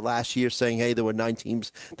last year, saying, "Hey, there were 9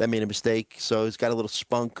 teams that made a mistake." So he's got a little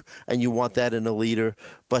spunk, and you want that in a leader.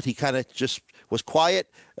 But he kind of just was quiet,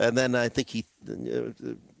 and then I think he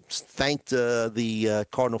thanked the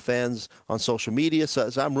Cardinal fans on social media. So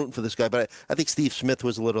I'm rooting for this guy, but I think Steve Smith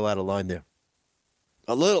was a little out of line there.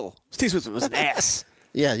 A little. Steve Smith was an ass.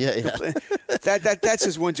 Yeah. That's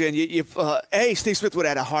just one thing. Steve Smith would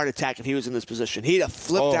have had a heart attack if he was in this position. He'd have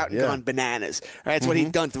flipped out and gone bananas. Right? That's what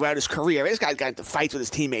he'd done throughout his career. This guy got into fights with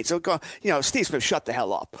his teameats. So, Steve Smith, shut the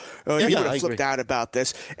hell up. He would have flipped out about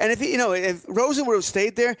this. And if Rosen would have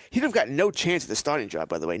stayed there, he'd have gotten no chance at the starting job,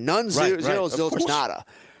 by the way. None, zero, zilch, nada.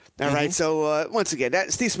 All right, so once again,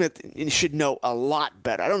 Steve Smith should know a lot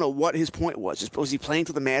better. I don't know what his point was. Was he playing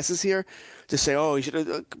to the masses here to say, he should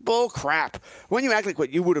have – bull crap. When you act like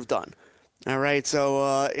what you would have done. All right, so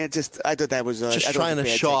I thought that was just trying to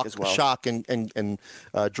shock and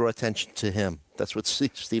draw attention to him. That's what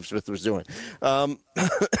Steve Smith was doing.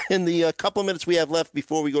 In the couple of minutes we have left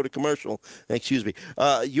before we go to commercial,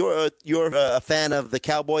 you're a fan of the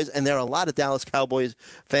Cowboys, and there are a lot of Dallas Cowboys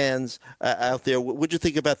fans out there. What did you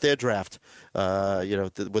think about their draft?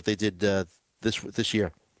 What they did this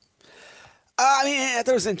year. I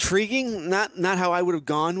thought it was intriguing. Not how I would have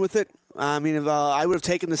gone with it. I would have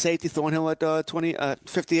taken the safety Thornhill at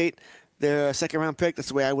 58, their second-round pick. That's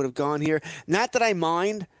the way I would have gone here. Not that I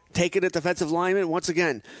mind taking a defensive lineman. Once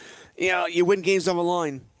again, you win games on the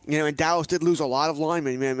line. And Dallas did lose a lot of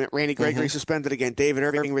linemen. Randy Gregory suspended again. David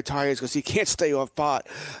Irving retires because he can't stay off pot.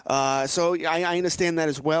 So I understand that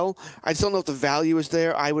as well. I just don't know if the value is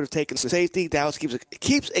there. I would have taken safety. Dallas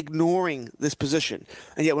keeps ignoring this position,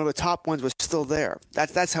 and yet one of the top ones was still there.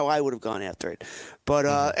 That's how I would have gone after it. But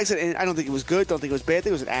I don't think it was good. Don't think it was bad. I think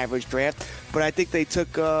it was an average draft. But I think they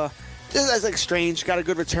took. That's like strange. Got a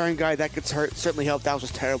good return guy that gets hurt. Certainly helped. Dallas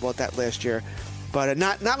was terrible at that last year, but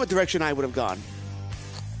not the direction I would have gone.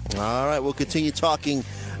 All right, we'll continue talking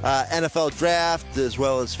NFL draft as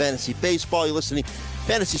well as fantasy baseball. You're listening to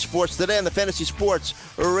Fantasy Sports Today on the Fantasy Sports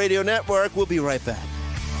Radio Network. We'll be right back.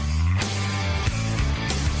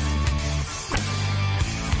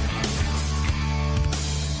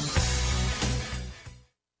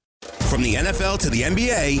 From the NFL to the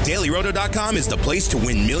NBA, DailyRoto.com is the place to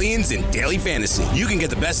win millions in daily fantasy. You can get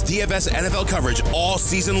the best DFS NFL coverage all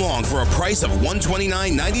season long for a price of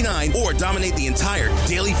 $129.99 or dominate the entire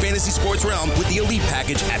daily fantasy sports realm with the Elite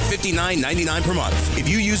Package at $59.99 per month. If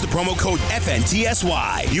you use the promo code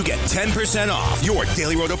FNTSY, you get 10% off your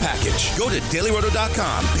Daily Roto package. Go to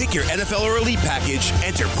DailyRoto.com, pick your NFL or Elite Package,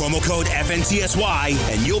 enter promo code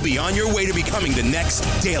FNTSY, and you'll be on your way to becoming the next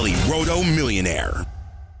Daily Roto millionaire.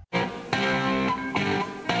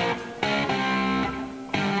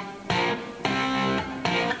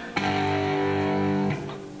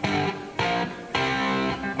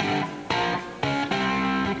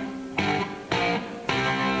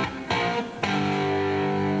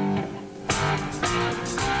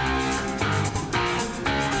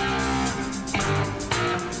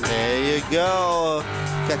 Go.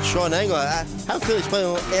 Got Sean Engel. How feel he's playing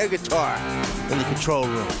a little air guitar in the control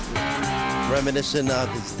room. Reminiscent of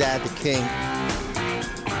his dad, the King.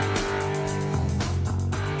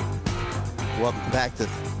 Welcome back to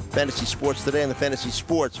Fantasy Sports Today on the Fantasy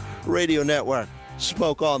Sports Radio Network.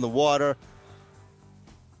 Smoke on the water.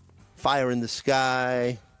 Fire in the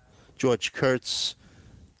sky. George Kurtz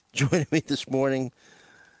joining me this morning.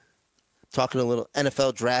 Talking a little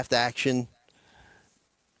NFL draft action.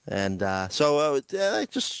 And so I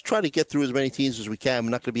just try to get through as many teams as we can. I'm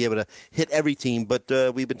not going to be able to hit every team, but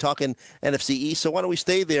we've been talking NFC East, so why don't we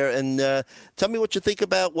stay there and tell me what you think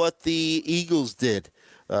about what the Eagles did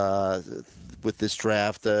with this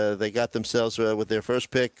draft. They got themselves, with their first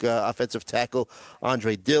pick, offensive tackle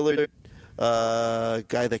Andre Dillard,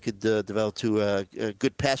 guy that could develop to a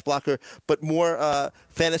good pass blocker, but more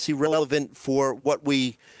fantasy relevant for what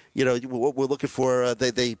we – what we're looking for.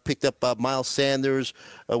 They picked up Miles Sanders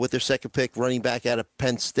with their second pick, running back out of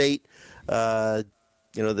Penn State. The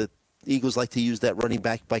Eagles like to use that running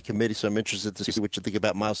back by committee, so I'm interested to see what you think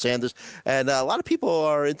about Miles Sanders. And a lot of people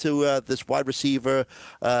are into this wide receiver,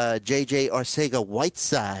 J.J.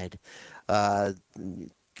 Arcega-Whiteside. Guy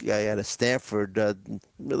out of Stanford.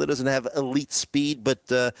 Really doesn't have elite speed,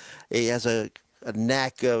 but he has a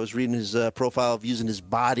knack. I was reading his profile of using his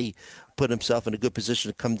body, put himself in a good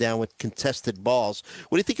position to come down with contested balls.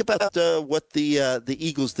 What do you think about what the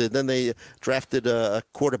Eagles did? Then they drafted a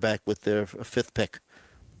quarterback with their fifth pick.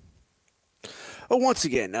 Well, once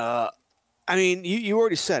again, you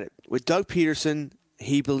already said it. With Doug Peterson,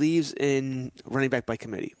 he believes in running back by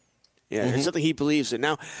committee. Yeah, It's something he believes in.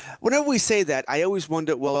 Now, whenever we say that, I always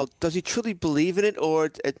wonder, well, does he truly believe in it,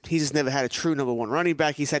 or he's just never had a true number one running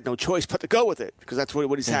back? He's had no choice but to go with it because that's what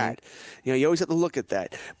he's had. You always have to look at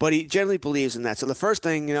that. But he generally believes in that. So the first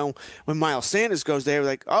thing, when Miles Sanders goes there, we're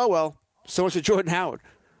like, oh, well, so much for Jordan Howard.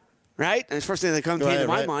 Right? And the first thing that comes to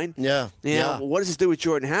my mind. Yeah. Well, what does this do with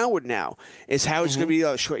Jordan Howard now? Is Howard's going to be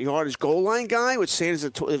a short yardage goal line guy, which Sanders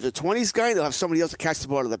is the 20s guy? They'll have somebody else to catch the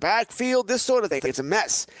ball in the backfield, this sort of thing. It's a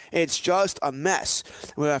mess. It's just a mess.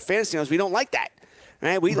 With our fantasy owners, we don't like that.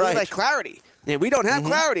 Right? We like clarity. And we don't have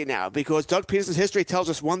clarity now because Doug Peterson's history tells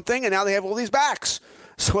us one thing, and now they have all these backs.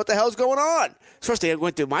 So what the hell's going on? First thing that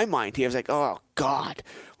went through my mind here was like, oh, God,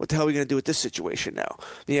 what the hell are we going to do with this situation now?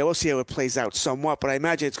 We'll see how it plays out somewhat, but I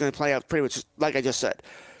imagine it's going to play out pretty much like I just said.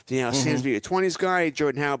 Sanders be your 20s guy,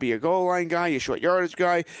 Jordan Howard be your goal line guy, your short yardage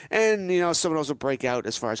guy, and, someone else will break out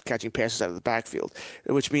as far as catching passes out of the backfield,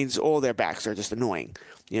 which means all their backs are just annoying.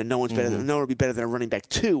 No one's better than, no one will be better than a running back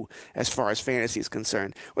 2 as far as fantasy is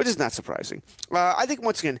concerned, which is not surprising. I think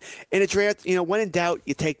once again in a draft, when in doubt,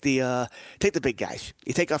 you take the big guys.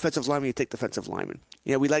 You take offensive linemen, you take defensive linemen.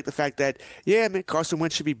 We like the fact that Carson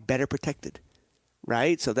Wentz should be better protected.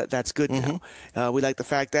 Right? So that's good now. We like the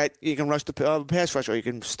fact that you can rush the pass rush or you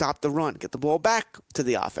can stop the run, get the ball back to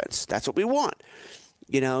the offense. That's what we want.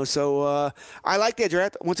 So I like their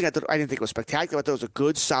draft. Once again, I didn't think it was spectacular. I thought it was a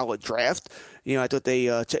good, solid draft. I thought they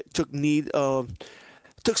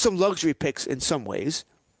took some luxury picks in some ways.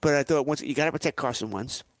 But I thought once you got to protect Carson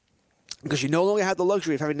Wentz. Because you no longer have the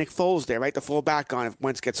luxury of having Nick Foles there, right, to fall back on if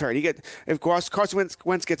Wentz gets hurt. If Carson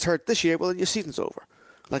Wentz gets hurt this year, well, then your season's over.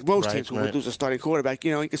 Like most teams who would lose a starting quarterback,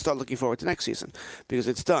 you can start looking forward to next season because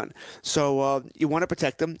it's done. So you want to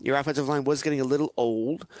protect them. Your offensive line was getting a little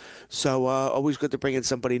old, so always good to bring in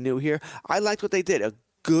somebody new here. I liked what they did. A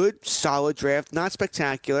good, solid draft, not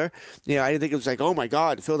spectacular. I didn't think it was like, oh, my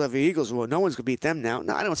God, the Philadelphia Eagles, well, no one's going to beat them now.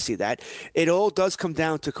 No, I don't see that. It all does come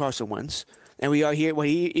down to Carson Wentz. And we are here.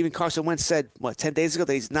 Even Carson Wentz said, 10 days ago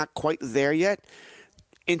that he's not quite there yet.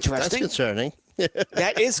 Interesting. That's concerning.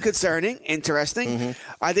 That is concerning. Interesting.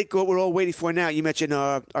 I think what we're all waiting for now, you mentioned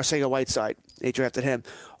Arcega-Whiteside. They drafted him.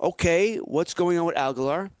 Okay, what's going on with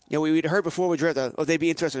Aguilar? We'd heard before we drafted, they'd be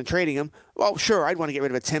interested in trading him. Well, sure, I'd want to get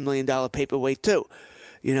rid of a $10 million paperweight too.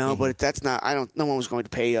 But that's not. No one was going to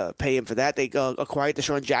pay him for that. They acquired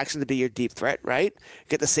Deshaun Jackson to be your deep threat, right?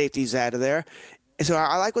 Get the safeties out of there. And so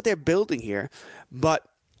I like what they're building here, but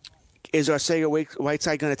is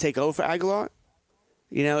Arcega-Whiteside going to take over for Aguilar?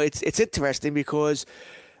 It's interesting because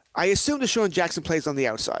I assume Deshaun Jackson plays on the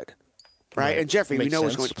outside, right? And Jeffrey, we know,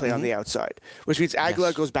 is going to play on the outside, which means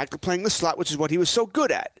Aguilar goes back to playing the slot, which is what he was so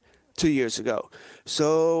good at 2 years ago.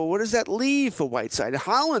 So what does that leave for Whiteside?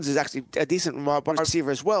 Hollins is actually a decent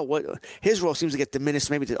receiver as well. His role seems to get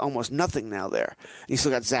diminished maybe to almost nothing now there. You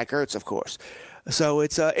still got Zach Ertz, of course. So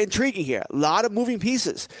it's intriguing here. A lot of moving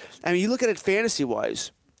pieces. I mean, you look at it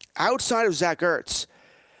fantasy-wise, outside of Zach Ertz,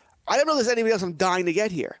 I don't know if there's anybody else I'm dying to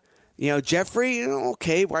get here. Jeffrey,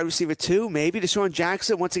 okay, wide receiver 2, maybe. Deshaun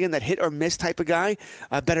Jackson, once again, that hit or miss type of guy.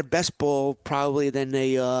 A better best ball probably than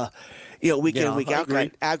a week in and week out guy.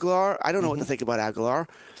 Aguilar, I don't know what to think about Aguilar.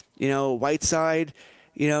 Whiteside,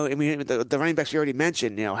 the running backs you already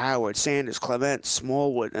mentioned, Howard, Sanders, Clement,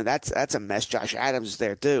 Smallwood, and that's a mess. Josh Adams is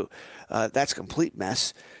there too. That's a complete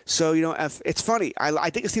mess. So, it's funny. I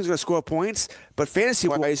think this team's going to score points, but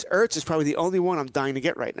fantasy-wise, Ertz is probably the only one I'm dying to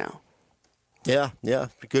get right now. Yeah.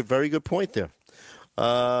 Very good point there.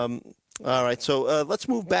 All right, so let's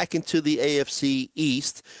move back into the AFC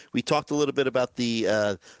East. We talked a little bit about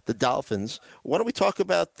the Dolphins. Why don't we talk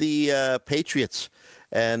about the Patriots?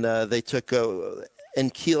 And they took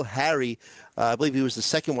N'Keal Harry. I believe he was the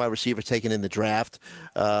second wide receiver taken in the draft.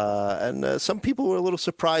 And some people were a little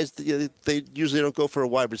surprised. They usually don't go for a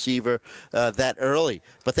wide receiver that early.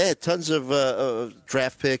 But they had tons of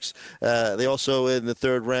draft picks. They also, in the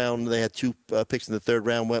third round, they had 2 picks in the third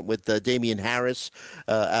round, went with Damian Harris,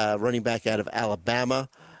 running back out of Alabama.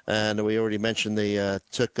 And we already mentioned they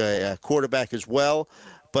took a quarterback as well.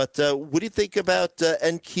 But what do you think about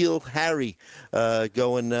N'Keal Harry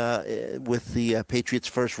going with the Patriots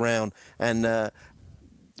first round? And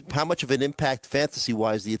how much of an impact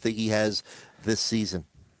fantasy-wise do you think he has this season?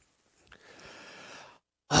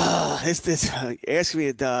 This ask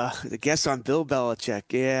me the guest on Bill Belichick.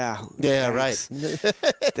 Yeah. Yeah, thanks. Right.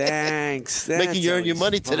 Thanks. Making you earn your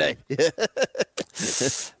money today.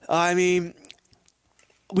 I mean,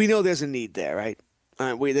 we know there's a need there, right?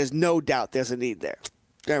 There's no doubt there's a need there.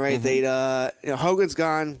 All right, Hogan's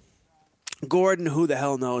gone. Gordon, who the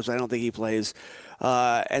hell knows? I don't think he plays.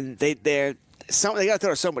 And they got to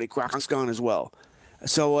throw somebody. Gronk's gone as well.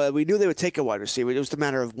 So we knew they would take a wide receiver. It was a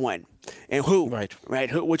matter of when and who. Right.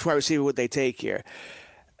 Which wide receiver would they take here?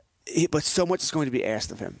 But so much is going to be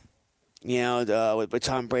asked of him. With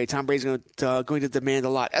Tom Brady. Tom Brady's going to demand a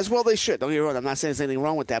lot, as well they should. Don't get me wrong. I'm not saying there's anything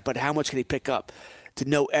wrong with that, but how much can he pick up to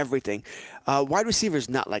know everything? Wide receiver is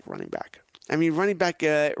not like running back. I mean, running back,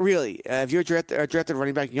 really, if you're a drafted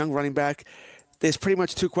running back, young running back, there's pretty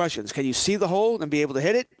much 2 questions. Can you see the hole and be able to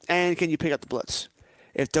hit it? And can you pick up the blitz?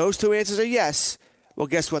 If those 2 answers are yes, well,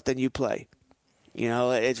 guess what? Then you play.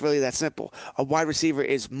 It's really that simple. A wide receiver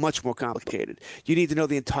is much more complicated. You need to know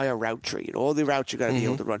the entire route tree and all the routes you got to be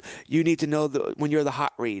able to run. You need to know when you're the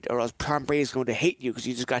hot read, or else Tom Brady is going to hate you because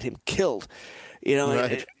you just got him killed.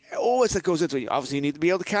 Right. All that goes into it. Obviously, you need to be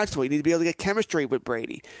able to catch the ball. You need to be able to get chemistry with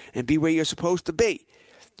Brady and be where you're supposed to be.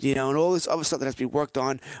 And all this other stuff that has to be worked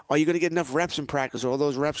on. Are you going to get enough reps in practice, or all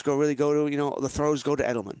those reps go to, the throws go to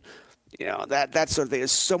Edelman? That sort of thing.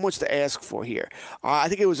 There's so much to ask for here. I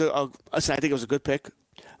think it was a good pick,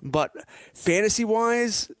 but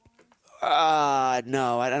fantasy-wise, no,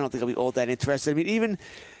 I don't think I'll be all that interested. I mean, even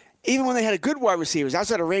when they had a good wide receivers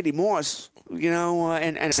outside of Randy Moss,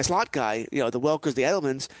 and a slot guy, the Welkers, the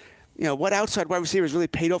Edelmans, what outside wide receivers really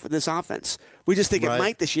paid off in this offense? We just think it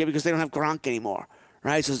might this year because they don't have Gronk anymore,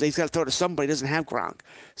 right? So he's got to throw to somebody who doesn't have Gronk.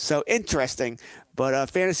 So interesting, but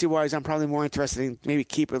fantasy-wise, I'm probably more interested in maybe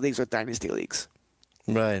keeper leagues or dynasty leagues.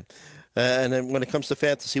 Right. And then when it comes to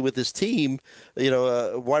fantasy with this team,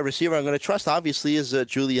 wide receiver I'm going to trust obviously is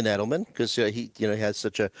Julian Edelman because he has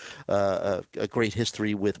such a great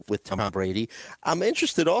history with Tom Brady. I'm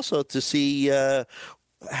interested also to see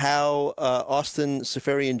how Austin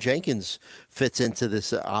Seferian-Jenkins fits into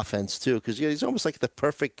this offense too, because he's almost like the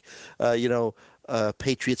perfect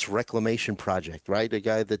Patriots reclamation project, right? A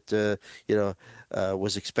guy that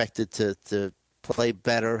was expected to play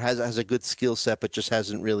better, has a good skill set, but just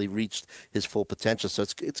hasn't really reached his full potential. So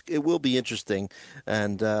it will be interesting.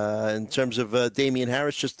 And in terms of Damian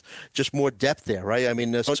Harris, just more depth there, right? I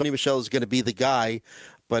mean, Sonny Michel is going to be the guy,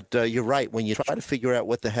 But you're right. When you try to figure out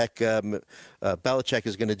what the heck Belichick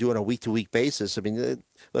is going to do on a week-to-week basis, I mean,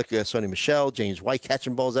 look, Sonny Michel, James White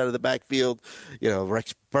catching balls out of the backfield.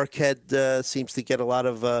 Rex Burkhead seems to get a lot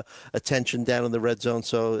of attention down in the red zone,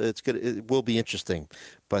 so it will be interesting.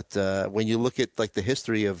 But when you look at like the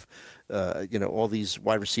history of all these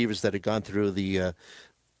wide receivers that have gone through the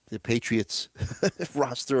Patriots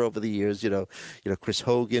roster over the years, Chris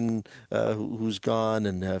Hogan, who's gone,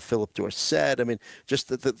 and Philip Dorsett. I mean, just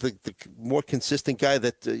the more consistent guy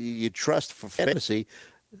that you trust for fantasy,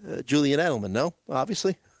 Julian Edelman. No,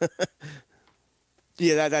 obviously.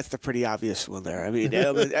 Yeah, that's the pretty obvious one there. I mean,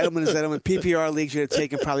 Edelman is Edelman. PPR leagues, you're going to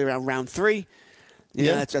take him probably around round 3.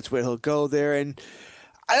 Yeah, that's where he'll go there. And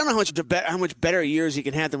I don't know how much better years he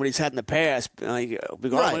can have than what he's had in the past. Right.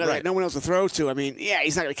 No one else to throw to. I mean, yeah,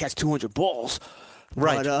 he's not going to catch 200 balls.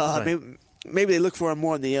 Right. But maybe they look for him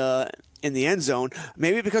more in the end zone.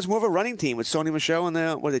 Maybe it becomes more of a running team with Sony Michel and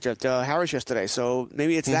Harris yesterday. So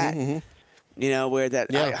maybe it's that. Mm-hmm. Where that.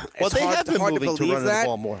 Yeah. They have been moving to run the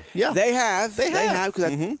ball more. Yeah. They have. They have. Because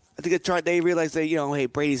I think they realized that, hey,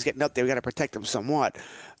 Brady's getting up there. We got to protect him somewhat.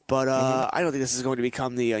 But I don't think this is going to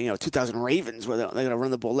become the 2000 Ravens where they're going to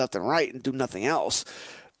run the ball left and right and do nothing else.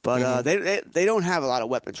 But they don't have a lot of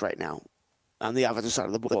weapons right now on the offensive side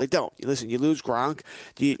of the ball. They don't. Listen, you lose Gronk.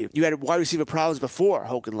 You had wide receiver problems before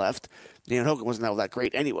Hogan left. Hogan wasn't all that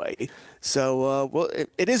great anyway. So,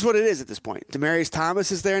 it is what it is at this point. Demaryius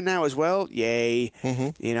Thomas is there now as well. Yay.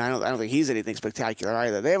 Mm-hmm. I don't think he's anything spectacular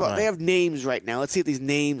either. They have names right now. Let's see if these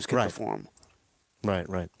names can perform.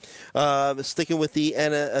 Right. Sticking with the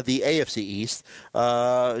AFC East,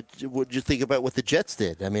 what did you think about what the Jets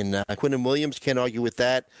did? I mean, Quinnen Williams, can't argue with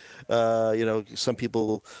that. Some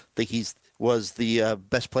people think was the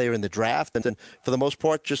best player in the draft, and for the most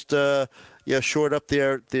part, just shored up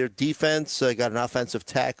their defense. Got an offensive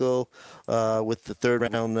tackle with the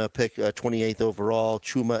third-round pick, 28th overall,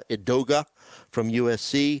 Chuma Edoga from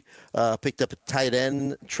USC. Picked up a tight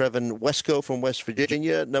end, Trevin Wesco from West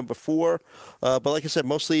Virginia, number 4. But like I said,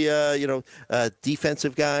 mostly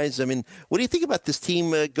defensive guys. I mean, what do you think about this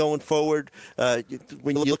team going forward?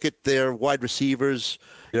 When you look at their wide receivers,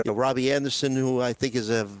 Robbie Anderson, who I think is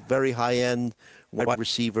a very high-end wide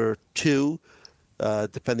receiver 2.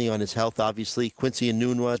 Depending on his health, obviously. Quincy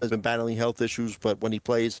Enunwa has been battling health issues, but when he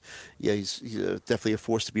plays, he's definitely a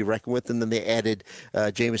force to be reckoned with. And then they added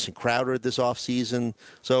Jamison Crowder this offseason.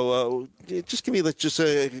 So just give me just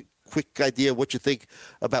a quick idea of what you think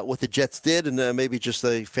about what the Jets did and maybe just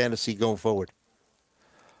a fantasy going forward.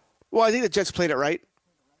 Well, I think the Jets played it right.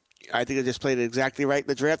 I think they just played it exactly right in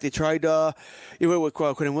the draft. They tried, with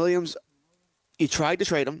Quinnen Williams, he tried to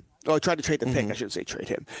trade him. Oh, tried to trade the pick. I shouldn't say trade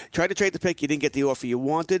him. Tried to trade the pick. You didn't get the offer you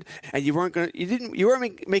wanted, and you weren't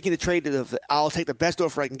making the trade of I'll take the best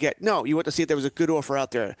offer I can get. No, you want to see if there was a good offer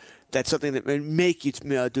out there. That's something that would make you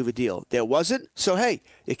do the deal. There wasn't. So hey,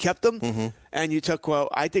 you kept them, and you took. Well,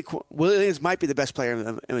 I think Williams might be the best player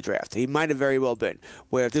in the draft. He might have very well been.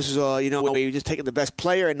 Where if this is where you're just taking the best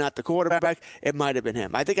player and not the quarterback, it might have been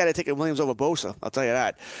him. I think I'd have taken Williams over Bosa. I'll tell you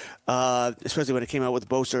that. Especially when it came out with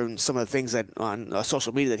Bosa and some of the things that on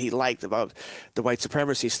social media that he liked about the white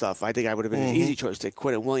supremacy stuff. I think I would have been an easy choice to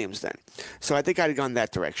Quinnen Williams then. So I think I'd have gone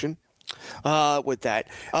that direction. With that,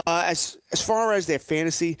 as far as their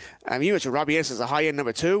fantasy, I mean, you mentioned Robbie Anderson is a high end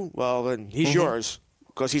number 2. Well, then he's yours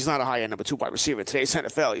because he's not a high end number 2 wide receiver in today's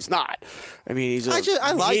NFL. He's not. I mean, he's.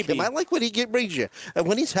 I like him. I like what he brings you, and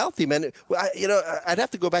when he's healthy, man. I'd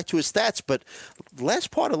have to go back to his stats, but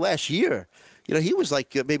last part of last year, he was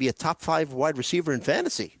like maybe a top 5 wide receiver in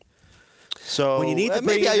fantasy. So when you need to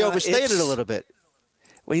maybe I overstated a little bit.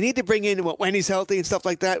 When you need to bring in when he's healthy and stuff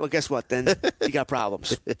like that, well, guess what? Then you got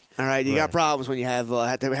problems. All right, you got problems when you have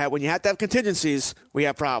when you have to have contingencies. We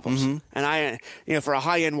have problems. And I, for a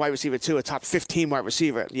high end wide receiver too, a top 15 wide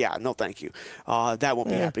receiver, yeah, no, thank you. That won't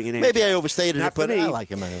be happening. Maybe I overstated it, but I like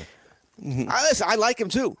him. I like him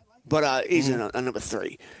too. But he's a number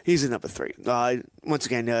 3. He's a number 3. Once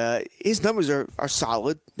again, his numbers are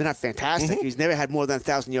solid. They're not fantastic. He's never had more than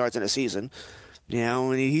 1,000 yards in a season.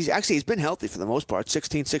 And he's been healthy for the most part.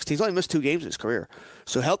 16. He's only missed 2 games in his career.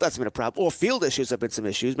 So health hasn't been a problem. Or field issues have been some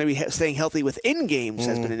issues. Maybe staying healthy within games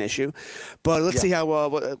has been an issue. But let's see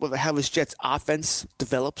how his Jets offense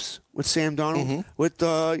develops with Sam Darnold, with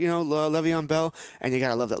Le'Veon Bell. And you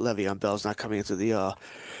gotta love that Le'Veon Bell's not coming into the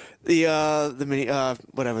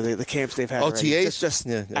camps they've had. OTAs? Just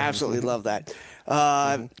absolutely love that.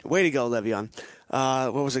 Way to go, Le'Veon.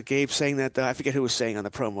 What was it, Gabe saying that? I forget who was saying on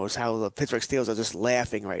the promos how the Pittsburgh Steelers are just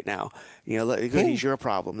laughing right now. He's your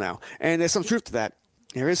problem now. And there's some truth to that.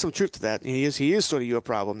 There is some truth to that. He is sort of your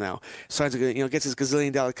problem now. Signs gets his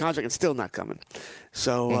gazillion-dollar contract and still not coming.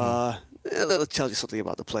 So it tells you something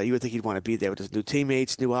about the play. You would think he'd want to be there with his new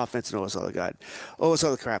teammates, new offense, and all this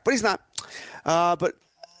other crap. But he's not. But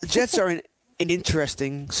the Jets are an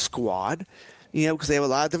interesting squad, because they have a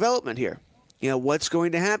lot of development here. What's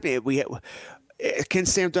going to happen? Can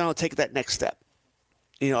Sam Darnold take that next step?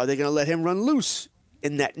 Are they going to let him run loose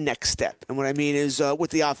in that next step? And what I mean is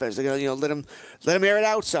with the offense, they're going to let him air it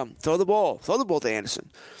out some. Throw the ball to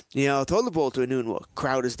Anderson. Throw the ball to Enunwa.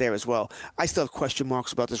 Crowder's there as well. I still have question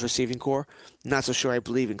marks about this receiving core. Not so sure I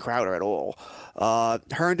believe in Crowder at all.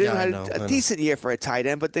 Herndon had a decent year for a tight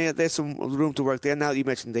end, but there's some room to work there. Now that you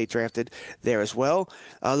mentioned they drafted there as well.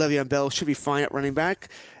 Le'Veon Bell should be fine at running back.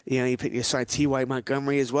 You signed T.Y.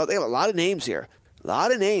 Montgomery as well. They have a lot of names here. A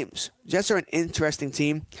lot of names. Jets are an interesting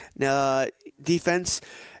team. Defense,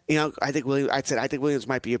 I think Williams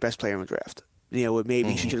might be your best player in the draft.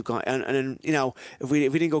 Maybe she should have gone. And then, if we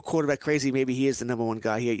didn't go quarterback crazy, maybe he is the number one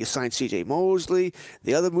guy here. You signed C.J. Mosley.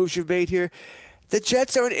 The other moves you've made here. The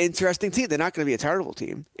Jets are an interesting team. They're not going to be a terrible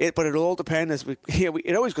team. But it'll all depend.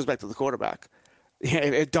 It always goes back to the quarterback.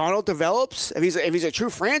 If Donald develops, if he's a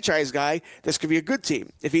true franchise guy, this could be a good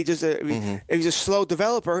team. If he's a slow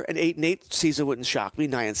developer, an 8-8 season wouldn't shock me.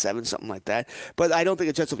 9-7, something like that. But I don't think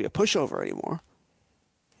the Jets will be a pushover anymore.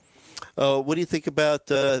 What do you think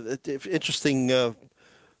about interesting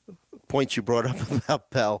points you brought up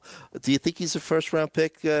about Bell? Do you think he's a first-round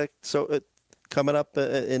pick? Coming up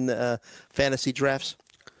in fantasy drafts.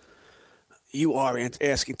 You are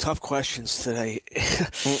asking tough questions today.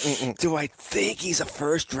 Do I think he's a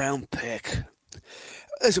first-round pick?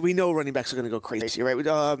 Listen, we know running backs are going to go crazy, right? We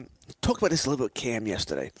talked about this a little bit with Cam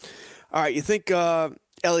yesterday. All right, you think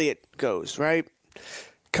Elliott goes, right?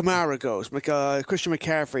 Kamara goes. Christian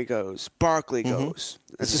McCaffrey goes. Barkley goes.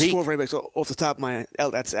 That's just 4 running backs off the top of my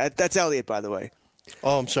head. That's Elliott, by the way.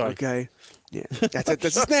 Oh, I'm sorry. Okay. Yeah, that's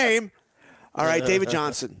his name. All right, David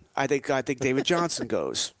Johnson. I think David Johnson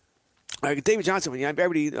goes. David Johnson, when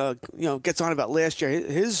everybody gets on about last year,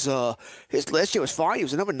 his last year was fine. He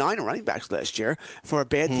was the number 9 in running backs last year for a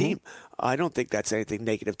bad team. I don't think that's anything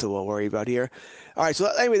negative to worry about here. All right, so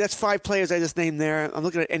anyway, that's 5 players I just named there. I'm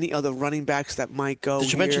looking at any other running backs that might go.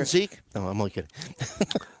 Did you mention Zeke? No, I'm only kidding.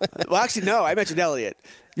 Well, actually, no. I mentioned Elliott.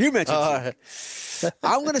 You mentioned Zeke.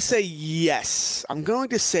 I'm going to say yes.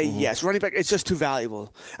 Yes. Running back, it's just too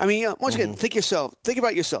valuable. I mean, once again, think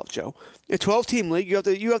about yourself, Joe. A 12-team league, you have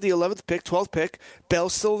the 11th pick, 12th pick.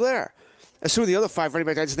 Bell's still there. As soon as the other 5 running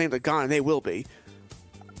backs I just named are gone, and they will be.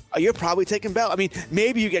 You're probably taking Bell. I mean,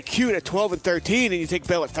 maybe you get cute at 12 and 13, and you take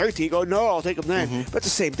Bell at 13. You go, no, I'll take him then. But it's the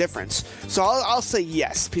same difference. So I'll say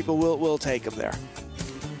yes. People will take him there.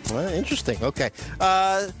 Well, interesting. Okay.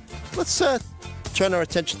 Let's turn our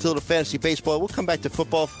attention to the fantasy baseball. We'll come back to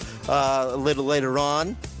football a little later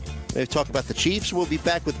on. Maybe talk about the Chiefs. We'll be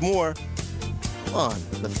back with more on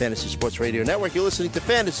the Fantasy Sports Radio Network. You're listening to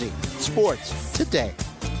Fantasy Sports Today.